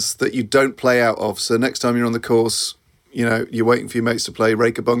 bunkers that you don't play out of. So next time you're on the course, you know, you're waiting for your mates to play,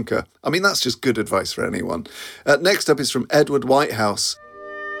 rake a bunker. I mean, that's just good advice for anyone. Next up is from Edward Whitehouse.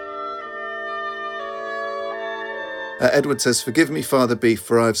 Edward says, "Forgive me, Father Beef,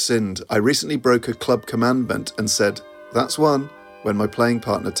 for I have sinned. I recently broke a club commandment and said, 'That's one,' when my playing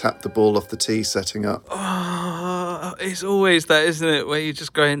partner tapped the ball off the tee setting up." Oh, it's always that, isn't it? Where you're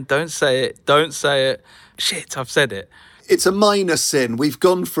just going, don't say it, don't say it. Shit, I've said it. It's a minor sin. We've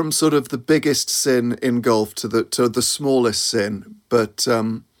gone from sort of the biggest sin in golf to the smallest sin. But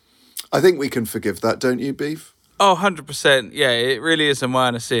I think we can forgive that, don't you, Beef? Oh, 100%. Yeah, it really is a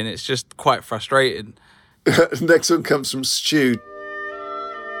minor sin. It's just quite frustrating. Next one comes from Stu.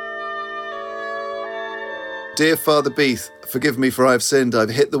 "Dear Father Beef, forgive me for I have sinned. I've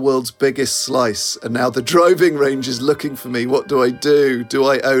hit the world's biggest slice and now the driving range is looking for me. What do I do? Do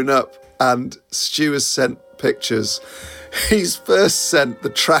I own up?" And Stu has sent pictures. He's first sent the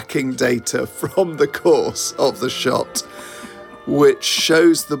tracking data from the course of the shot, which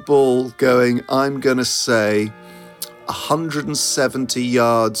shows the ball going, I'm going to say, 170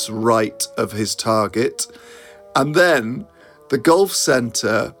 yards right of his target. And then the golf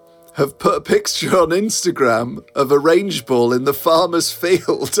centre have put a picture on Instagram of a range ball in the farmer's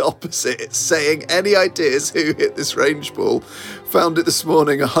field opposite, saying, "Any ideas who hit this range ball? Found it this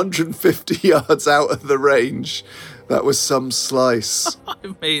morning 150 yards out of the range." That was some slice. I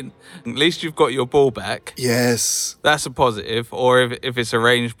mean, at least you've got your ball back. Yes. That's a positive. Or if it's a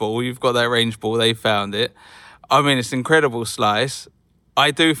range ball, you've got that range ball, they found it. I mean, it's an incredible slice.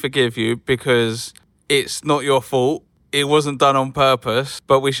 I do forgive you because it's not your fault. It wasn't done on purpose,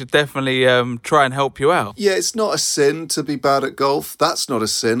 but we should definitely try and help you out. Yeah, it's not a sin to be bad at golf. That's not a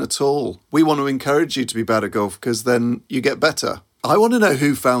sin at all. We want to encourage you to be bad at golf because then you get better. I want to know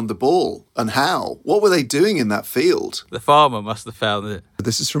who found the ball and how. What were they doing in that field? The farmer must have found it.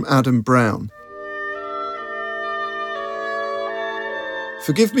 This is from Adam Brown.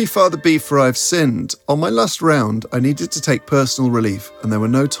 "Forgive me, Father Beef, for I have sinned. On my last round, I needed to take personal relief and there were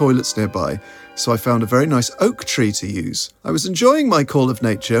no toilets nearby, so I found a very nice oak tree to use. I was enjoying my call of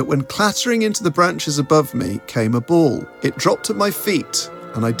nature when clattering into the branches above me came a ball. It dropped at my feet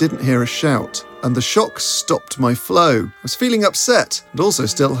and I didn't hear a shout, and the shock stopped my flow. I was feeling upset and also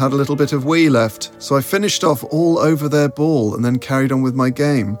still had a little bit of wee left, so I finished off all over their ball and then carried on with my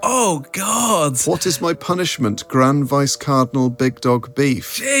game. Oh, God. What is my punishment, Grand Vice Cardinal Big Dog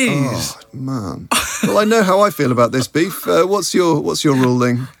Beef?" Jeez. Oh, man. Well, I know how I feel about this, Beef. What's your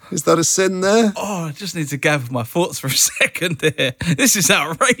ruling? Is that a sin there? Oh, I just need to gather my thoughts for a second here. This is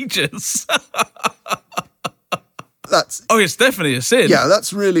outrageous. It's definitely a sin. Yeah,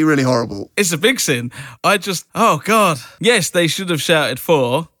 that's really, really horrible. It's a big sin. Oh, God. Yes, they should have shouted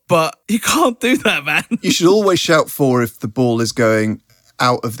for, but you can't do that, man. You should always shout for if the ball is going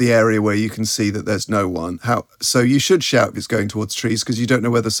out of the area where you can see that there's no one. So you should shout if it's going towards trees because you don't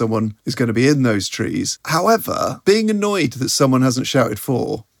know whether someone is going to be in those trees. However, being annoyed that someone hasn't shouted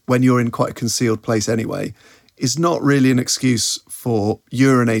for when you're in quite a concealed place anyway is not really an excuse for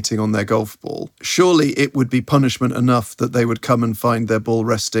urinating on their golf ball. Surely it would be punishment enough that they would come and find their ball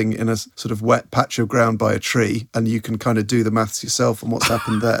resting in a sort of wet patch of ground by a tree, and you can kind of do the maths yourself on what's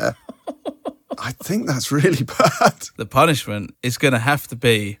happened there. I think that's really bad. The punishment is going to have to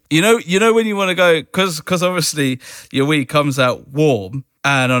be, you know when you want to go, because obviously your wee comes out warm,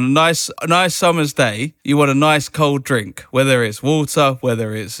 and on a nice summer's day, you want a nice cold drink, whether it's water,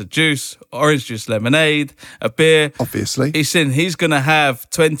 whether it's a juice, orange juice, lemonade, a beer. Obviously. He's going to have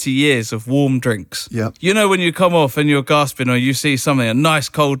 20 years of warm drinks. Yeah. You know when you come off and you're gasping or you see something, a nice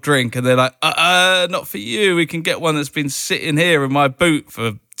cold drink, and they're like, not for you. We can get one that's been sitting here in my boot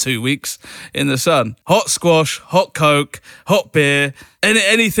for 2 weeks in the sun. Hot squash, hot Coke, hot beer,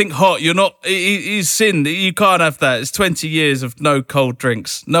 anything hot. He's sinned. You can't have that. It's 20 years of no cold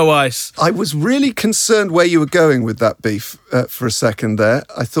drinks, no ice. I was really concerned where you were going with that, Beef, for a second there.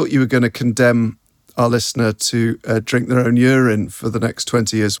 I thought you were going to condemn our listener to drink their own urine for the next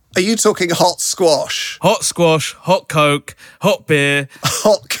 20 years. Are you talking hot squash? Hot squash, hot Coke, hot beer.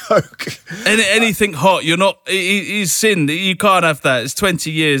 Hot Coke. Anything hot. You're not... He's sinned. You can't have that. It's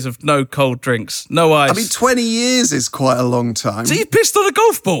 20 years of no cold drinks, no ice. I mean, 20 years is quite a long time. So you pissed on a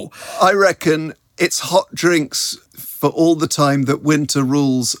golf ball? I reckon it's hot drinks for all the time that winter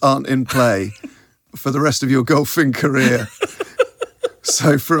rules aren't in play for the rest of your golfing career.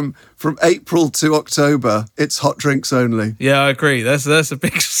 So from April to October, it's hot drinks only. Yeah, I agree. That's a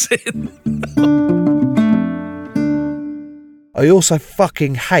big sin. I also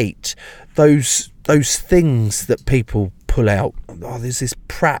fucking hate those things that people pull out. Oh, there's this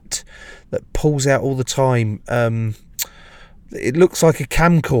Pratt that pulls out all the time. It looks like a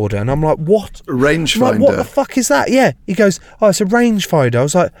camcorder, and I'm like, what? A rangefinder. Like, what the fuck is that? Yeah. He goes, oh, it's a rangefinder. I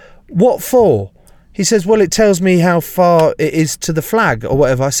was like, what for? He says, well, it tells me how far it is to the flag or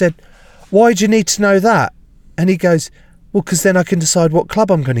whatever. I said, why do you need to know that? And he goes, well, because then I can decide what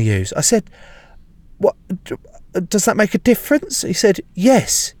club I'm going to use. I said, what? Does that make a difference? He said,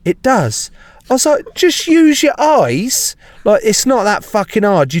 yes, it does. I was like, just use your eyes. Like, it's not that fucking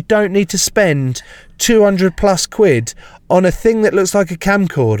hard. You don't need to spend 200 plus quid on a thing that looks like a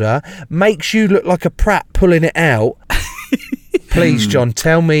camcorder, makes you look like a Pratt pulling it out. Please, John,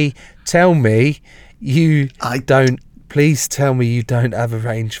 tell me you don't. Please tell me you don't have a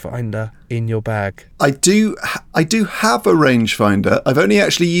rangefinder in your bag. I do have a rangefinder. I've only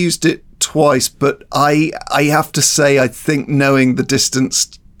actually used it twice, but I have to say, I think knowing the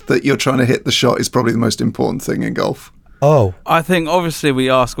distance that you're trying to hit the shot is probably the most important thing in golf. Oh. I think obviously we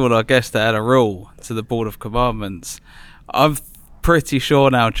ask all our guests to add a rule to the Board of Commandments. I'm pretty sure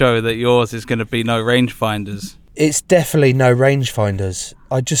now, Joe, that yours is going to be no rangefinders. It's definitely no rangefinders.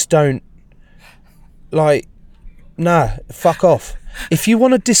 I just don't... Nah, fuck off. If you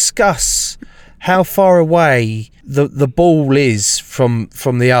want to discuss how far away the ball is from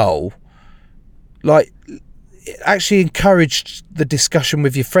the hole, actually encourage the discussion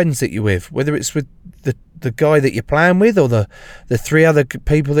with your friends that you're with, whether it's with the guy that you're playing with or the three other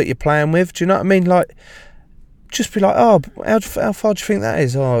people that you're playing with. Do you know what I mean? Just be like, oh, how far do you think that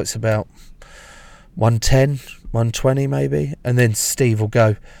is? Oh, it's about 110, 120 maybe. And then Steve will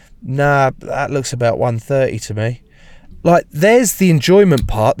go, nah, that looks about 130 to me. There's the enjoyment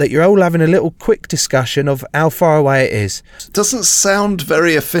part, that you're all having a little quick discussion of how far away it is. Doesn't sound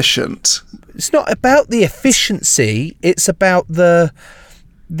very efficient. It's not about the efficiency, it's about the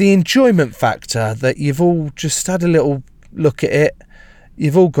enjoyment factor, that you've all just had a little look at it,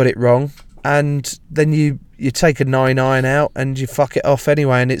 you've all got it wrong, and then you take a 9-iron out and you fuck it off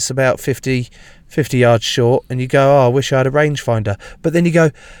anyway, and it's about 50 yards short, and you go, oh, I wish I had a rangefinder. But then you go,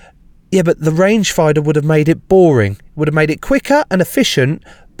 yeah, but the rangefinder would have made it boring. Would have made it quicker and efficient,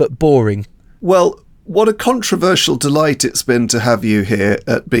 but boring. Well, what a controversial delight it's been to have you here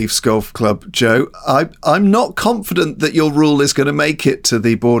at Beef's Golf Club, Joe. I'm not confident that your rule is going to make it to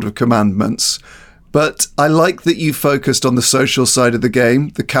the Board of Commandments, but I like that you focused on the social side of the game,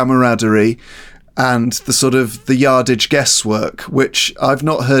 the camaraderie, and the sort of the yardage guesswork, which I've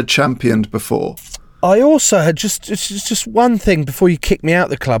not heard championed before. I also had just one thing before you kick me out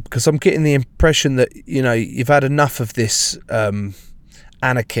the club, because I'm getting the impression that, you've had enough of this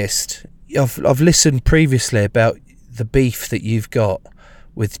anarchist. I've listened previously about the beef that you've got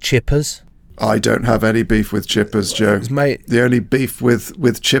with Chippers. I don't have any beef with Chippers, Joe. The only beef with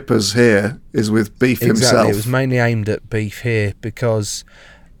Chippers here is with Beef himself. It was mainly aimed at Beef here because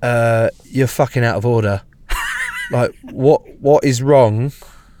you're fucking out of order. What is wrong?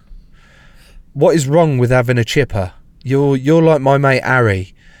 What is wrong with having a chipper? You're like my mate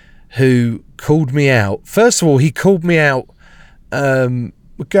Harry, who called me out. First of all, he called me out.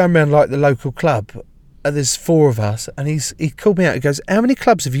 We're going around the local club, and there's 4 of us, and he called me out. He goes, how many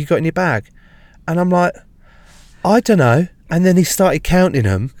clubs have you got in your bag? And I'm like, I don't know. And then he started counting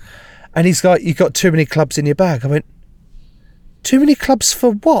them, and he's like, you got too many clubs in your bag. I went, too many clubs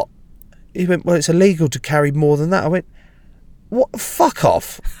for what? He went, well, it's illegal to carry more than that. I went, what? Fuck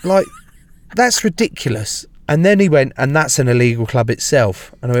off. That's ridiculous. And then he went, and that's an illegal club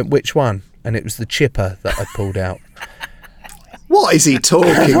itself. And I went, which one? And it was the chipper that I pulled out. What is he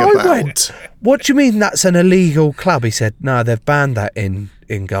talking about? Went, what do you mean that's an illegal club? He said, no, they've banned that in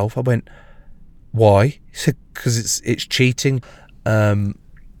golf. I went, why? He said, because it's cheating. And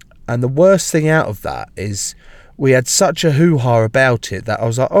the worst thing out of that is we had such a hoo-ha about it that I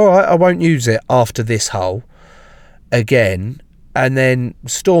was like, all right, I won't use it after this hole again. And then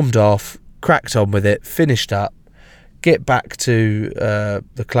stormed off, cracked on with it, finished up, get back to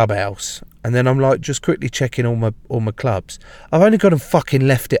the clubhouse, and then I'm just quickly checking all my clubs. I've only gone and fucking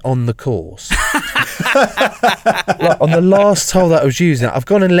left it on the course. Like, on the last hole that I was using, I've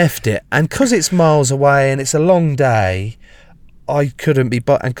gone and left it, and because it's miles away and it's a long day, I couldn't be,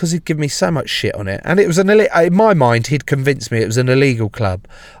 and because he'd given me so much shit on it, and it was in my mind, he'd convinced me it was an illegal club.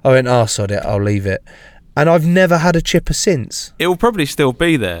 I went, sod it, I'll leave it. And I've never had a chipper since. It will probably still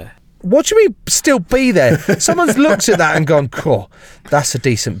be there. What do you mean, still be there? Someone's looked at that and gone, cool, that's a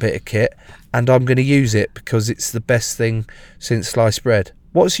decent bit of kit, and I'm going to use it because it's the best thing since sliced bread.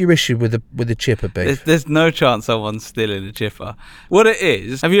 What's your issue with the chipper, Beef? There's no chance someone's stealing a chipper. What it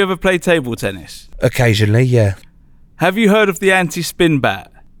is, have you ever played table tennis? Occasionally, yeah. Have you heard of the anti-spin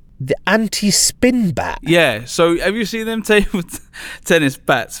bat? The anti-spin bat? Yeah, so have you seen them table tennis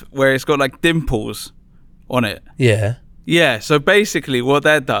bats where it's got like dimples on it? Yeah. Yeah, so basically what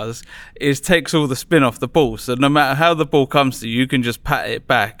that does is takes all the spin off the ball. So no matter how the ball comes to you, you can just pat it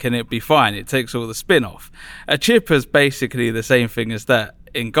back and it'll be fine. It takes all the spin off. A chipper's basically the same thing as that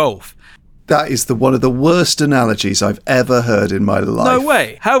in golf. That is one of the worst analogies I've ever heard in my life. No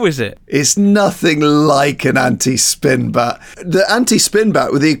way. How is it? It's nothing like an anti-spin bat. The anti-spin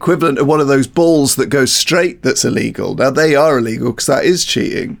bat with the equivalent of one of those balls that goes straight that's illegal. Now, they are illegal because that is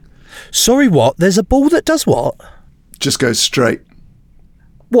cheating. Sorry, what? There's a ball that does what? Just goes straight.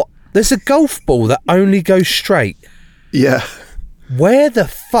 What? There's a golf ball that only goes straight? Yeah. Where the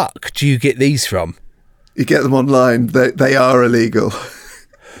fuck do you get these from? You get them online. They are illegal.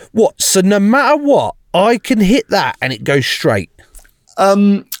 What? So no matter what, I can hit that and it goes straight?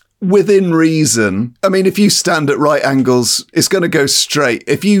 Within reason. I mean, if you stand at right angles, it's going to go straight.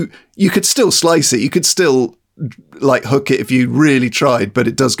 If you could still slice it, you could still like hook it if you really tried, but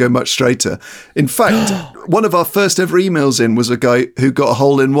it does go much straighter. In fact, one of our first ever emails in was a guy who got a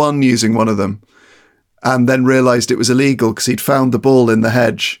hole-in-one using one of them and then realised it was illegal because he'd found the ball in the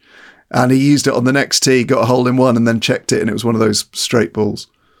hedge and he used it on the next tee, got a hole-in-one and then checked it and it was one of those straight balls.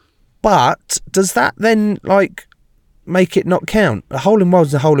 But does that then, like, make it not count? A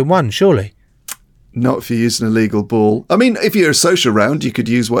hole-in-one's a hole-in-one, surely? Not if you use an illegal ball. I mean, if you're a social round, you could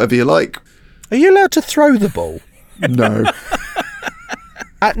use whatever you like. Are you allowed to throw the ball? No.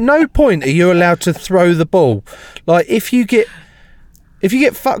 At no point are you allowed to throw the ball. Like, if you get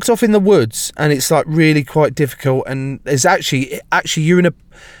fucked off in the woods and it's, like, really quite difficult and there's actually you're in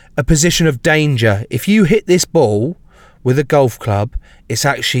a position of danger. If you hit this ball with a golf club, it's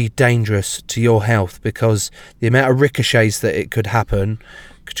actually dangerous to your health because the amount of ricochets that it could happen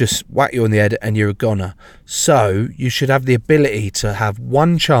could just whack you on the head and you're a goner. So you should have the ability to have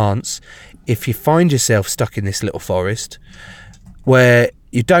one chance if you find yourself stuck in this little forest where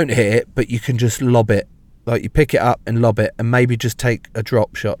you don't hit it, but you can just lob it. Like, you pick it up and lob it and maybe just take a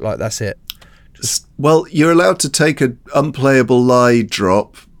drop shot. Like, that's it. Well, you're allowed to take an unplayable lie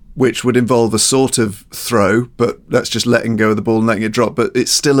drop, which would involve a sort of throw, but that's just letting go of the ball and letting it drop. But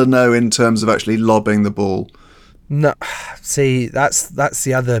it's still a no in terms of actually lobbing the ball. No, see, that's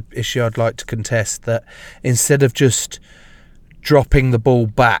the other issue I'd like to contest, that instead of just dropping the ball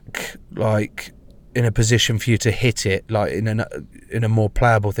back, like in a position for you to hit it, like in a more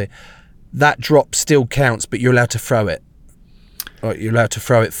playable thing, that drop still counts, but you're allowed to throw it. Like, you're allowed to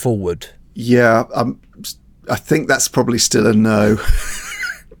throw it forward. Yeah, I think that's probably still a no.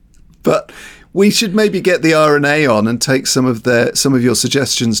 But we should maybe get the R&A on and take some of your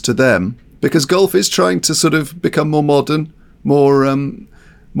suggestions to them, because golf is trying to sort of become more modern, more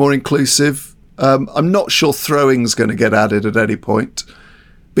inclusive. I'm not sure throwing's going to get added at any point,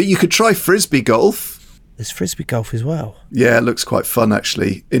 but you could try frisbee golf. There's frisbee golf as well. Yeah, it looks quite fun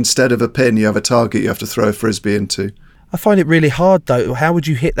actually. Instead of a pin, you have a target you have to throw a frisbee into. I find it really hard though. How would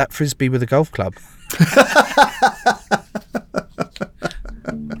you hit that frisbee with a golf club?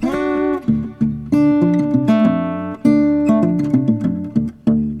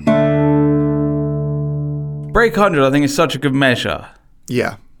 Break 100, I think, is such a good measure.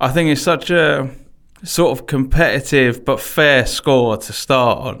 Yeah. I think it's such a sort of competitive but fair score to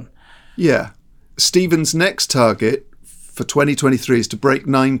start on. Yeah. Stephen's next target for 2023 is to break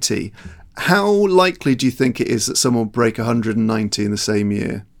 90. How likely do you think it is that someone will break 190 in the same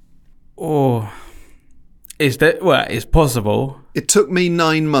year? Oh, it's possible. It took me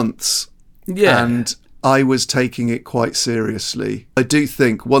 9 months. Yeah. And I was taking it quite seriously. I do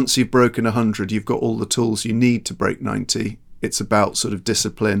think once you've broken 100, you've got all the tools you need to break 90. It's about sort of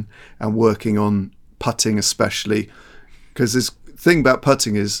discipline and working on putting especially. Because the thing about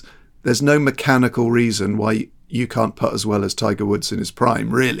putting is there's no mechanical reason why you can't putt as well as Tiger Woods in his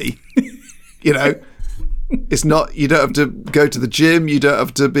prime, really. You know, it's not, you don't have to go to the gym. You don't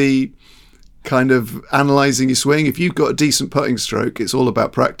have to be kind of analysing your swing. If you've got a decent putting stroke, it's all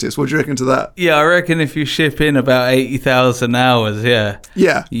about practice. What do you reckon to that? Yeah, I reckon if you ship in about 80,000 hours, yeah,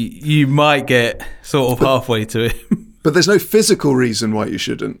 you might get sort of halfway to it. But there's no physical reason why you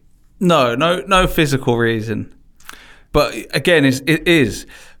shouldn't. No physical reason. But again, it is.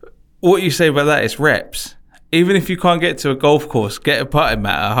 What you say about that is reps. Even if you can't get to a golf course, get a putting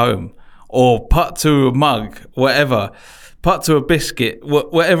mat at home or putt to a mug, whatever. Putt to a biscuit,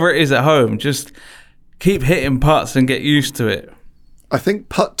 whatever it is at home. Just keep hitting putts and get used to it. I think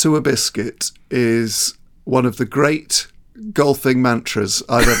putt to a biscuit is one of the great golfing mantras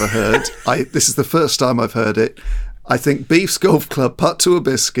I've ever heard. This is the first time I've heard it. I think Beef's Golf Club, putt to a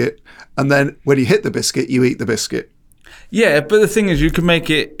biscuit, and then when you hit the biscuit, you eat the biscuit. Yeah, but the thing is, you can make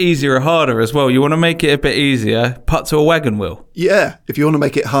it easier or harder as well. You want to make it a bit easier, putt to a wagon wheel. Yeah, if you want to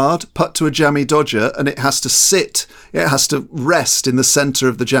make it hard, putt to a jammy dodger, and it has to sit. It has to rest in the centre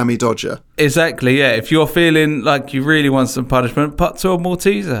of the jammy dodger. Exactly, yeah. If you're feeling like you really want some punishment, putt to a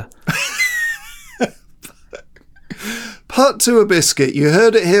Malteser. Putt to a biscuit. You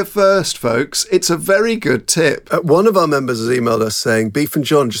heard it here first, folks. It's a very good tip. One of our members has emailed us saying, Beef and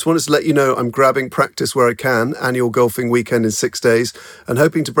John, just wanted to let you know I'm grabbing practice where I can, annual golfing weekend in 6 days, and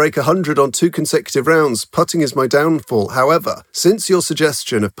hoping to break 100 on 2 consecutive rounds. Putting is my downfall. However, since your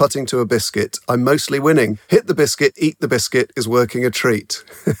suggestion of putting to a biscuit, I'm mostly winning. Hit the biscuit, eat the biscuit is working a treat.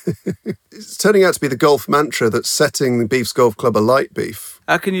 It's turning out to be the golf mantra that's setting the Beef's Golf Club alight, Beef.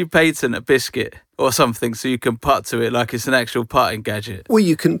 How can you patent a biscuit or something so you can putt to it like it's an actual putting gadget? Well,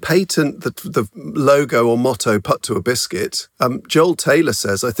 you can patent the logo or motto, putt to a biscuit. Joel Taylor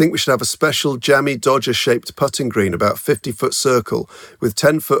says, I think we should have a special jammy Dodger-shaped putting green, about 50-foot circle, with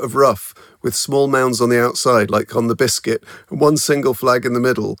 10 foot of rough, with small mounds on the outside, like on the biscuit, and one single flag in the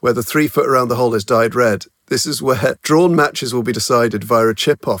middle, where the 3 foot around the hole is dyed red. This is where drawn matches will be decided via a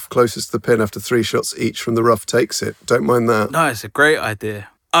chip-off closest to the pin after 3 shots each from the rough takes it. Don't mind that. No, it's a great idea.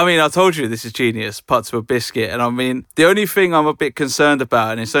 I mean, I told you this is genius, putt to a biscuit. And I mean, the only thing I'm a bit concerned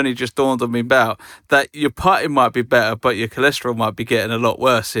about, and it's only just dawned on me about, that your putting might be better, but your cholesterol might be getting a lot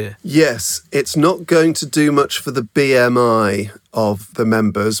worse here. Yes, it's not going to do much for the BMI of the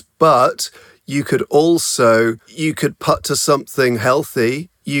members, but you could putt to something healthy.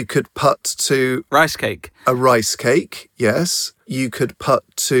 You could putt to... rice cake. A rice cake, yes. You could putt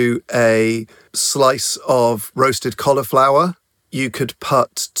to a slice of roasted cauliflower. You could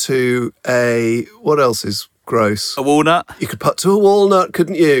putt to what else is gross? A walnut. You could putt to a walnut,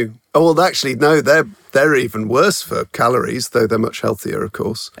 couldn't you? Oh, well, actually, no, they're even worse for calories, though they're much healthier, of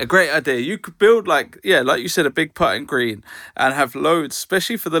course. A great idea. You could build, like you said, a big putting green and have loads,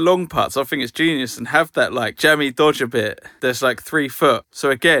 especially for the long putts. I think it's genius, and have that, like, jammy dodger bit that's, like, 3 foot. So,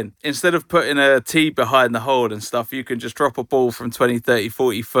 again, instead of putting a tee behind the hole and stuff, you can just drop a ball from 20, 30,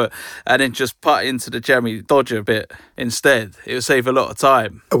 40 foot and then just putt into the jammy dodger bit instead. It would save a lot of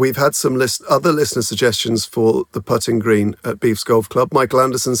time. We've had some other listener suggestions for the putting green at Beef's Golf Club. Michael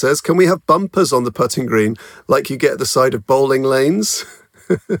Anderson says, can we have bumpers on the putting green like you get at the side of bowling lanes?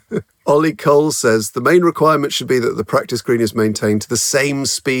 Ollie Cole says the main requirement should be that the practice green is maintained to the same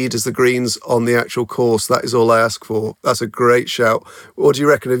speed as the greens on the actual course. That is all I ask for. That's a great shout. What do you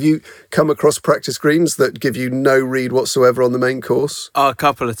reckon? Have you come across practice greens that give you no read whatsoever on the main course? Oh, a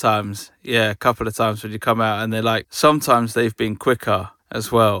couple of times. Yeah, a couple of times when you come out and they're like, sometimes they've been quicker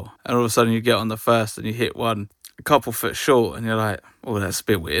as well. And all of a sudden you get on the first and you hit one a couple foot short and you're like, oh, that's a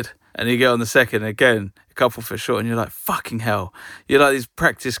bit weird. And you get on the second again, a couple foot short, and you're like, fucking hell. You're like these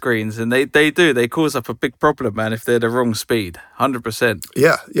practice greens, and they cause up a big problem, man, if they're the wrong speed, 100%.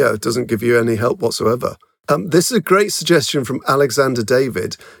 Yeah, it doesn't give you any help whatsoever. This is a great suggestion from Alexander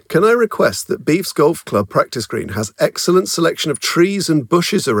David. Can I request that Beef's Golf Club practice green has excellent selection of trees and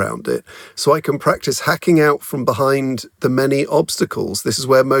bushes around it so I can practice hacking out from behind the many obstacles? This is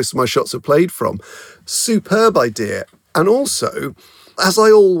where most of my shots are played from. Superb idea. And also, as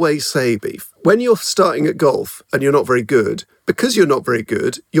I always say, Beef, when you're starting at golf and you're not very good, because you're not very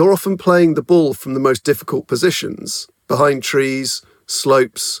good, you're often playing the ball from the most difficult positions, behind trees,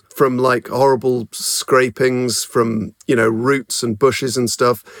 slopes, from like horrible scrapings from, roots and bushes and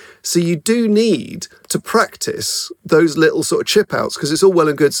stuff. So you do need to practice those little sort of chip outs, because it's all well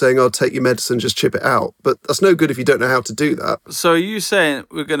and good saying, oh, take your medicine, just chip it out. But that's no good if you don't know how to do that. So are you saying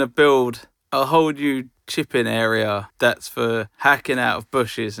we're going to build a whole new chipping area that's for hacking out of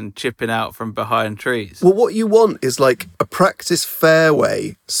bushes and chipping out from behind trees? Well, what you want is like a practice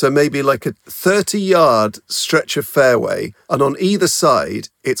fairway. So maybe like a 30-yard stretch of fairway. And on either side,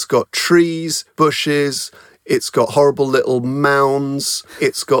 it's got trees, bushes, It's got horrible little mounds.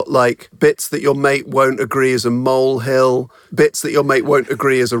 It's got like bits that your mate won't agree is a molehill, bits that your mate won't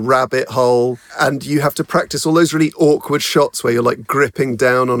agree is a rabbit hole. And you have to practice all those really awkward shots where you're like gripping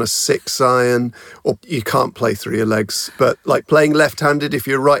down on a 6-iron, or you can't play through your legs, but like playing left-handed if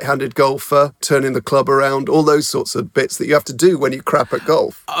you're a right-handed golfer, turning the club around, all those sorts of bits that you have to do when you crap at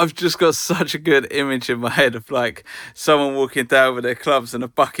golf. I've just got such a good image in my head of like someone walking down with their clubs and a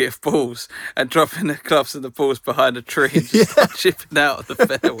bucket of balls and dropping their clubs and the balls behind a tree and just start chipping out of the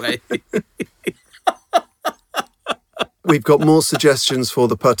fairway. We've got more suggestions for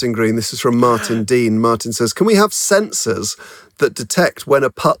the putting green. This is from Martin Dean. Martin says, can we have sensors that detect when a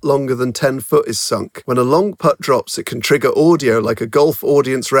putt longer than 10 foot is sunk? When a long putt drops, it can trigger audio like a golf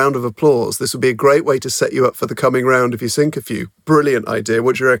audience round of applause. This would be a great way to set you up for the coming round if you sink a few. Brilliant idea.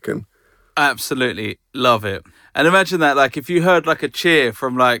 What do you reckon? Absolutely love it. And imagine that, like, if you heard like a cheer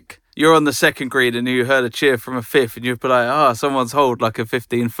from like, you're on the second green and you heard a cheer from a fifth and you'd be like, someone's holed like a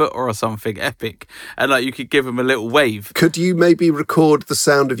 15-footer or something epic. And like you could give them a little wave. Could you maybe record the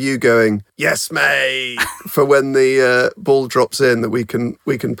sound of you going, yes, mate, for when the ball drops in that we can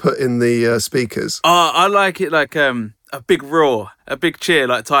put in the speakers? I like it like a big roar, a big cheer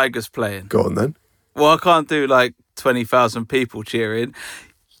like Tiger's playing. Go on then. Well, I can't do like 20,000 people cheering.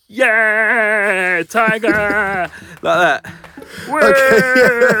 Yeah, Tiger! Like that.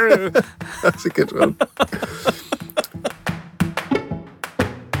 Okay, yeah. That's a good one.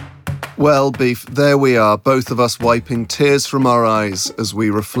 Well, Beef, there we are, both of us wiping tears from our eyes as we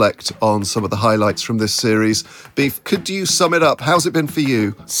reflect on some of the highlights from this series. Beef, could you sum it up? How's it been for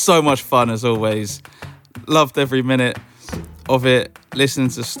you? So much fun, as always. Loved every minute of it, listening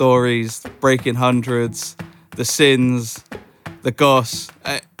to stories, breaking hundreds, the sins, the goss.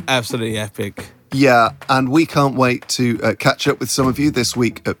 Absolutely epic. Yeah, and we can't wait to catch up with some of you this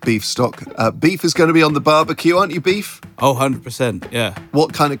week at Beef Stock. Beef is going to be on the barbecue, aren't you, Beef? Oh, 100%, yeah.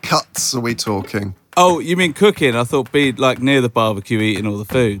 What kind of cuts are we talking? Oh, you mean cooking? I thought be like near the barbecue eating all the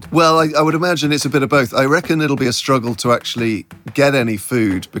food. Well, I would imagine it's a bit of both. I reckon it'll be a struggle to actually get any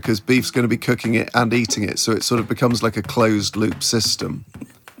food because Beef's going to be cooking it and eating it, so it sort of becomes like a closed loop system.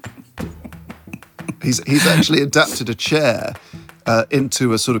 He's actually adapted a chair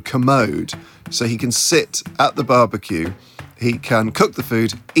into a sort of commode so he can sit at the barbecue, he can cook the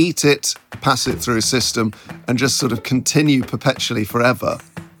food, eat it, pass it through a system and just sort of continue perpetually forever.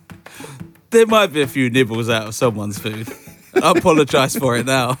 There might be a few nibbles out of someone's food. I apologise for it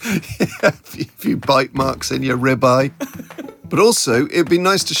now. Yeah, a few bite marks in your ribeye. But also, it'd be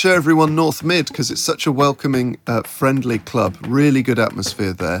nice to show everyone North Mid because it's such a welcoming, friendly club. Really good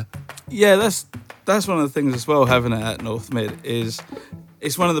atmosphere there. Yeah, that's one of the things as well, having it at North Mid, is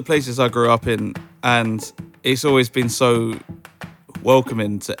it's one of the places I grew up in and it's always been so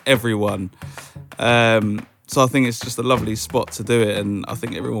welcoming to everyone. So I think it's just a lovely spot to do it and I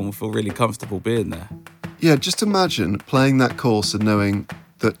think everyone will feel really comfortable being there. Yeah, just imagine playing that course and knowing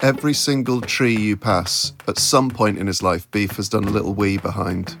that every single tree you pass, at some point in his life, Beef has done a little wee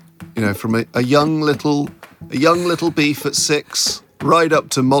behind. You know, from a young little Beef at 6, right up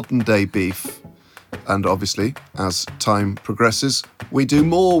to modern day Beef. And obviously, as time progresses, we do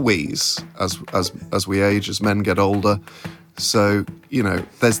more wees as we age, as men get older. So, you know,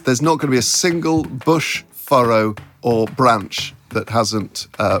 there's not going to be a single bush, furrow or branch that hasn't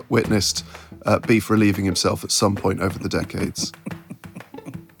witnessed Beef relieving himself at some point over the decades.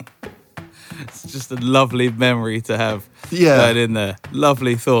 It's just a lovely memory to have going in there.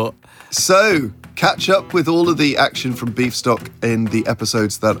 Lovely thought. So, catch up with all of the action from Beef Stock in the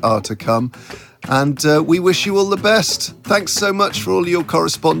episodes that are to come. And we wish you all the best. Thanks so much for all your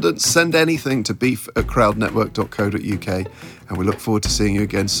correspondence. Send anything to beef@crowdnetwork.co.uk. And we look forward to seeing you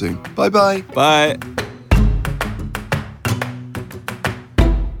again soon. Bye-bye. Bye.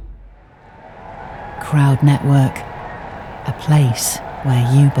 Crowd Network, a place where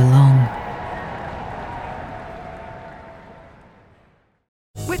you belong.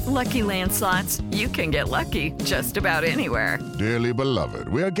 With Lucky Land Slots, you can get lucky just about anywhere. Dearly beloved,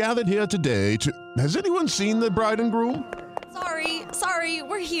 we are gathered here today to... Has anyone seen the bride and groom? Sorry,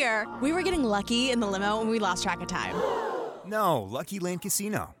 we're here. We were getting lucky in the limo and we lost track of time. No, Lucky Land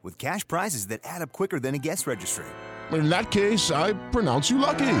Casino, with cash prizes that add up quicker than a guest registry. In that case, I pronounce you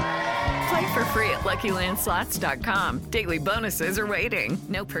lucky. Play for free at LuckyLandSlots.com. Daily bonuses are waiting.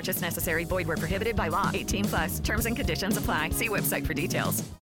 No purchase necessary. Void where prohibited by law. 18+. Terms and conditions apply. See website for details.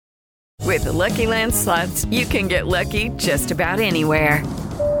 With the Lucky Land Slots, you can get lucky just about anywhere.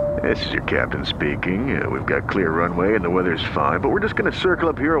 This is your captain speaking. We've got clear runway and the weather's fine, but we're just going to circle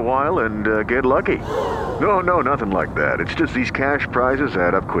up here a while and get lucky. No, nothing like that. It's just these cash prizes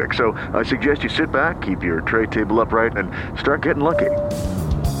add up quick. So I suggest you sit back, keep your tray table upright, and start getting lucky.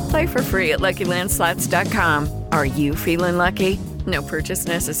 Play for free at LuckyLandSlots.com. Are you feeling lucky? No purchase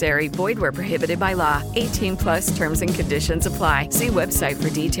necessary. Void where prohibited by law. 18+ terms and conditions apply. See website for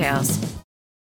details.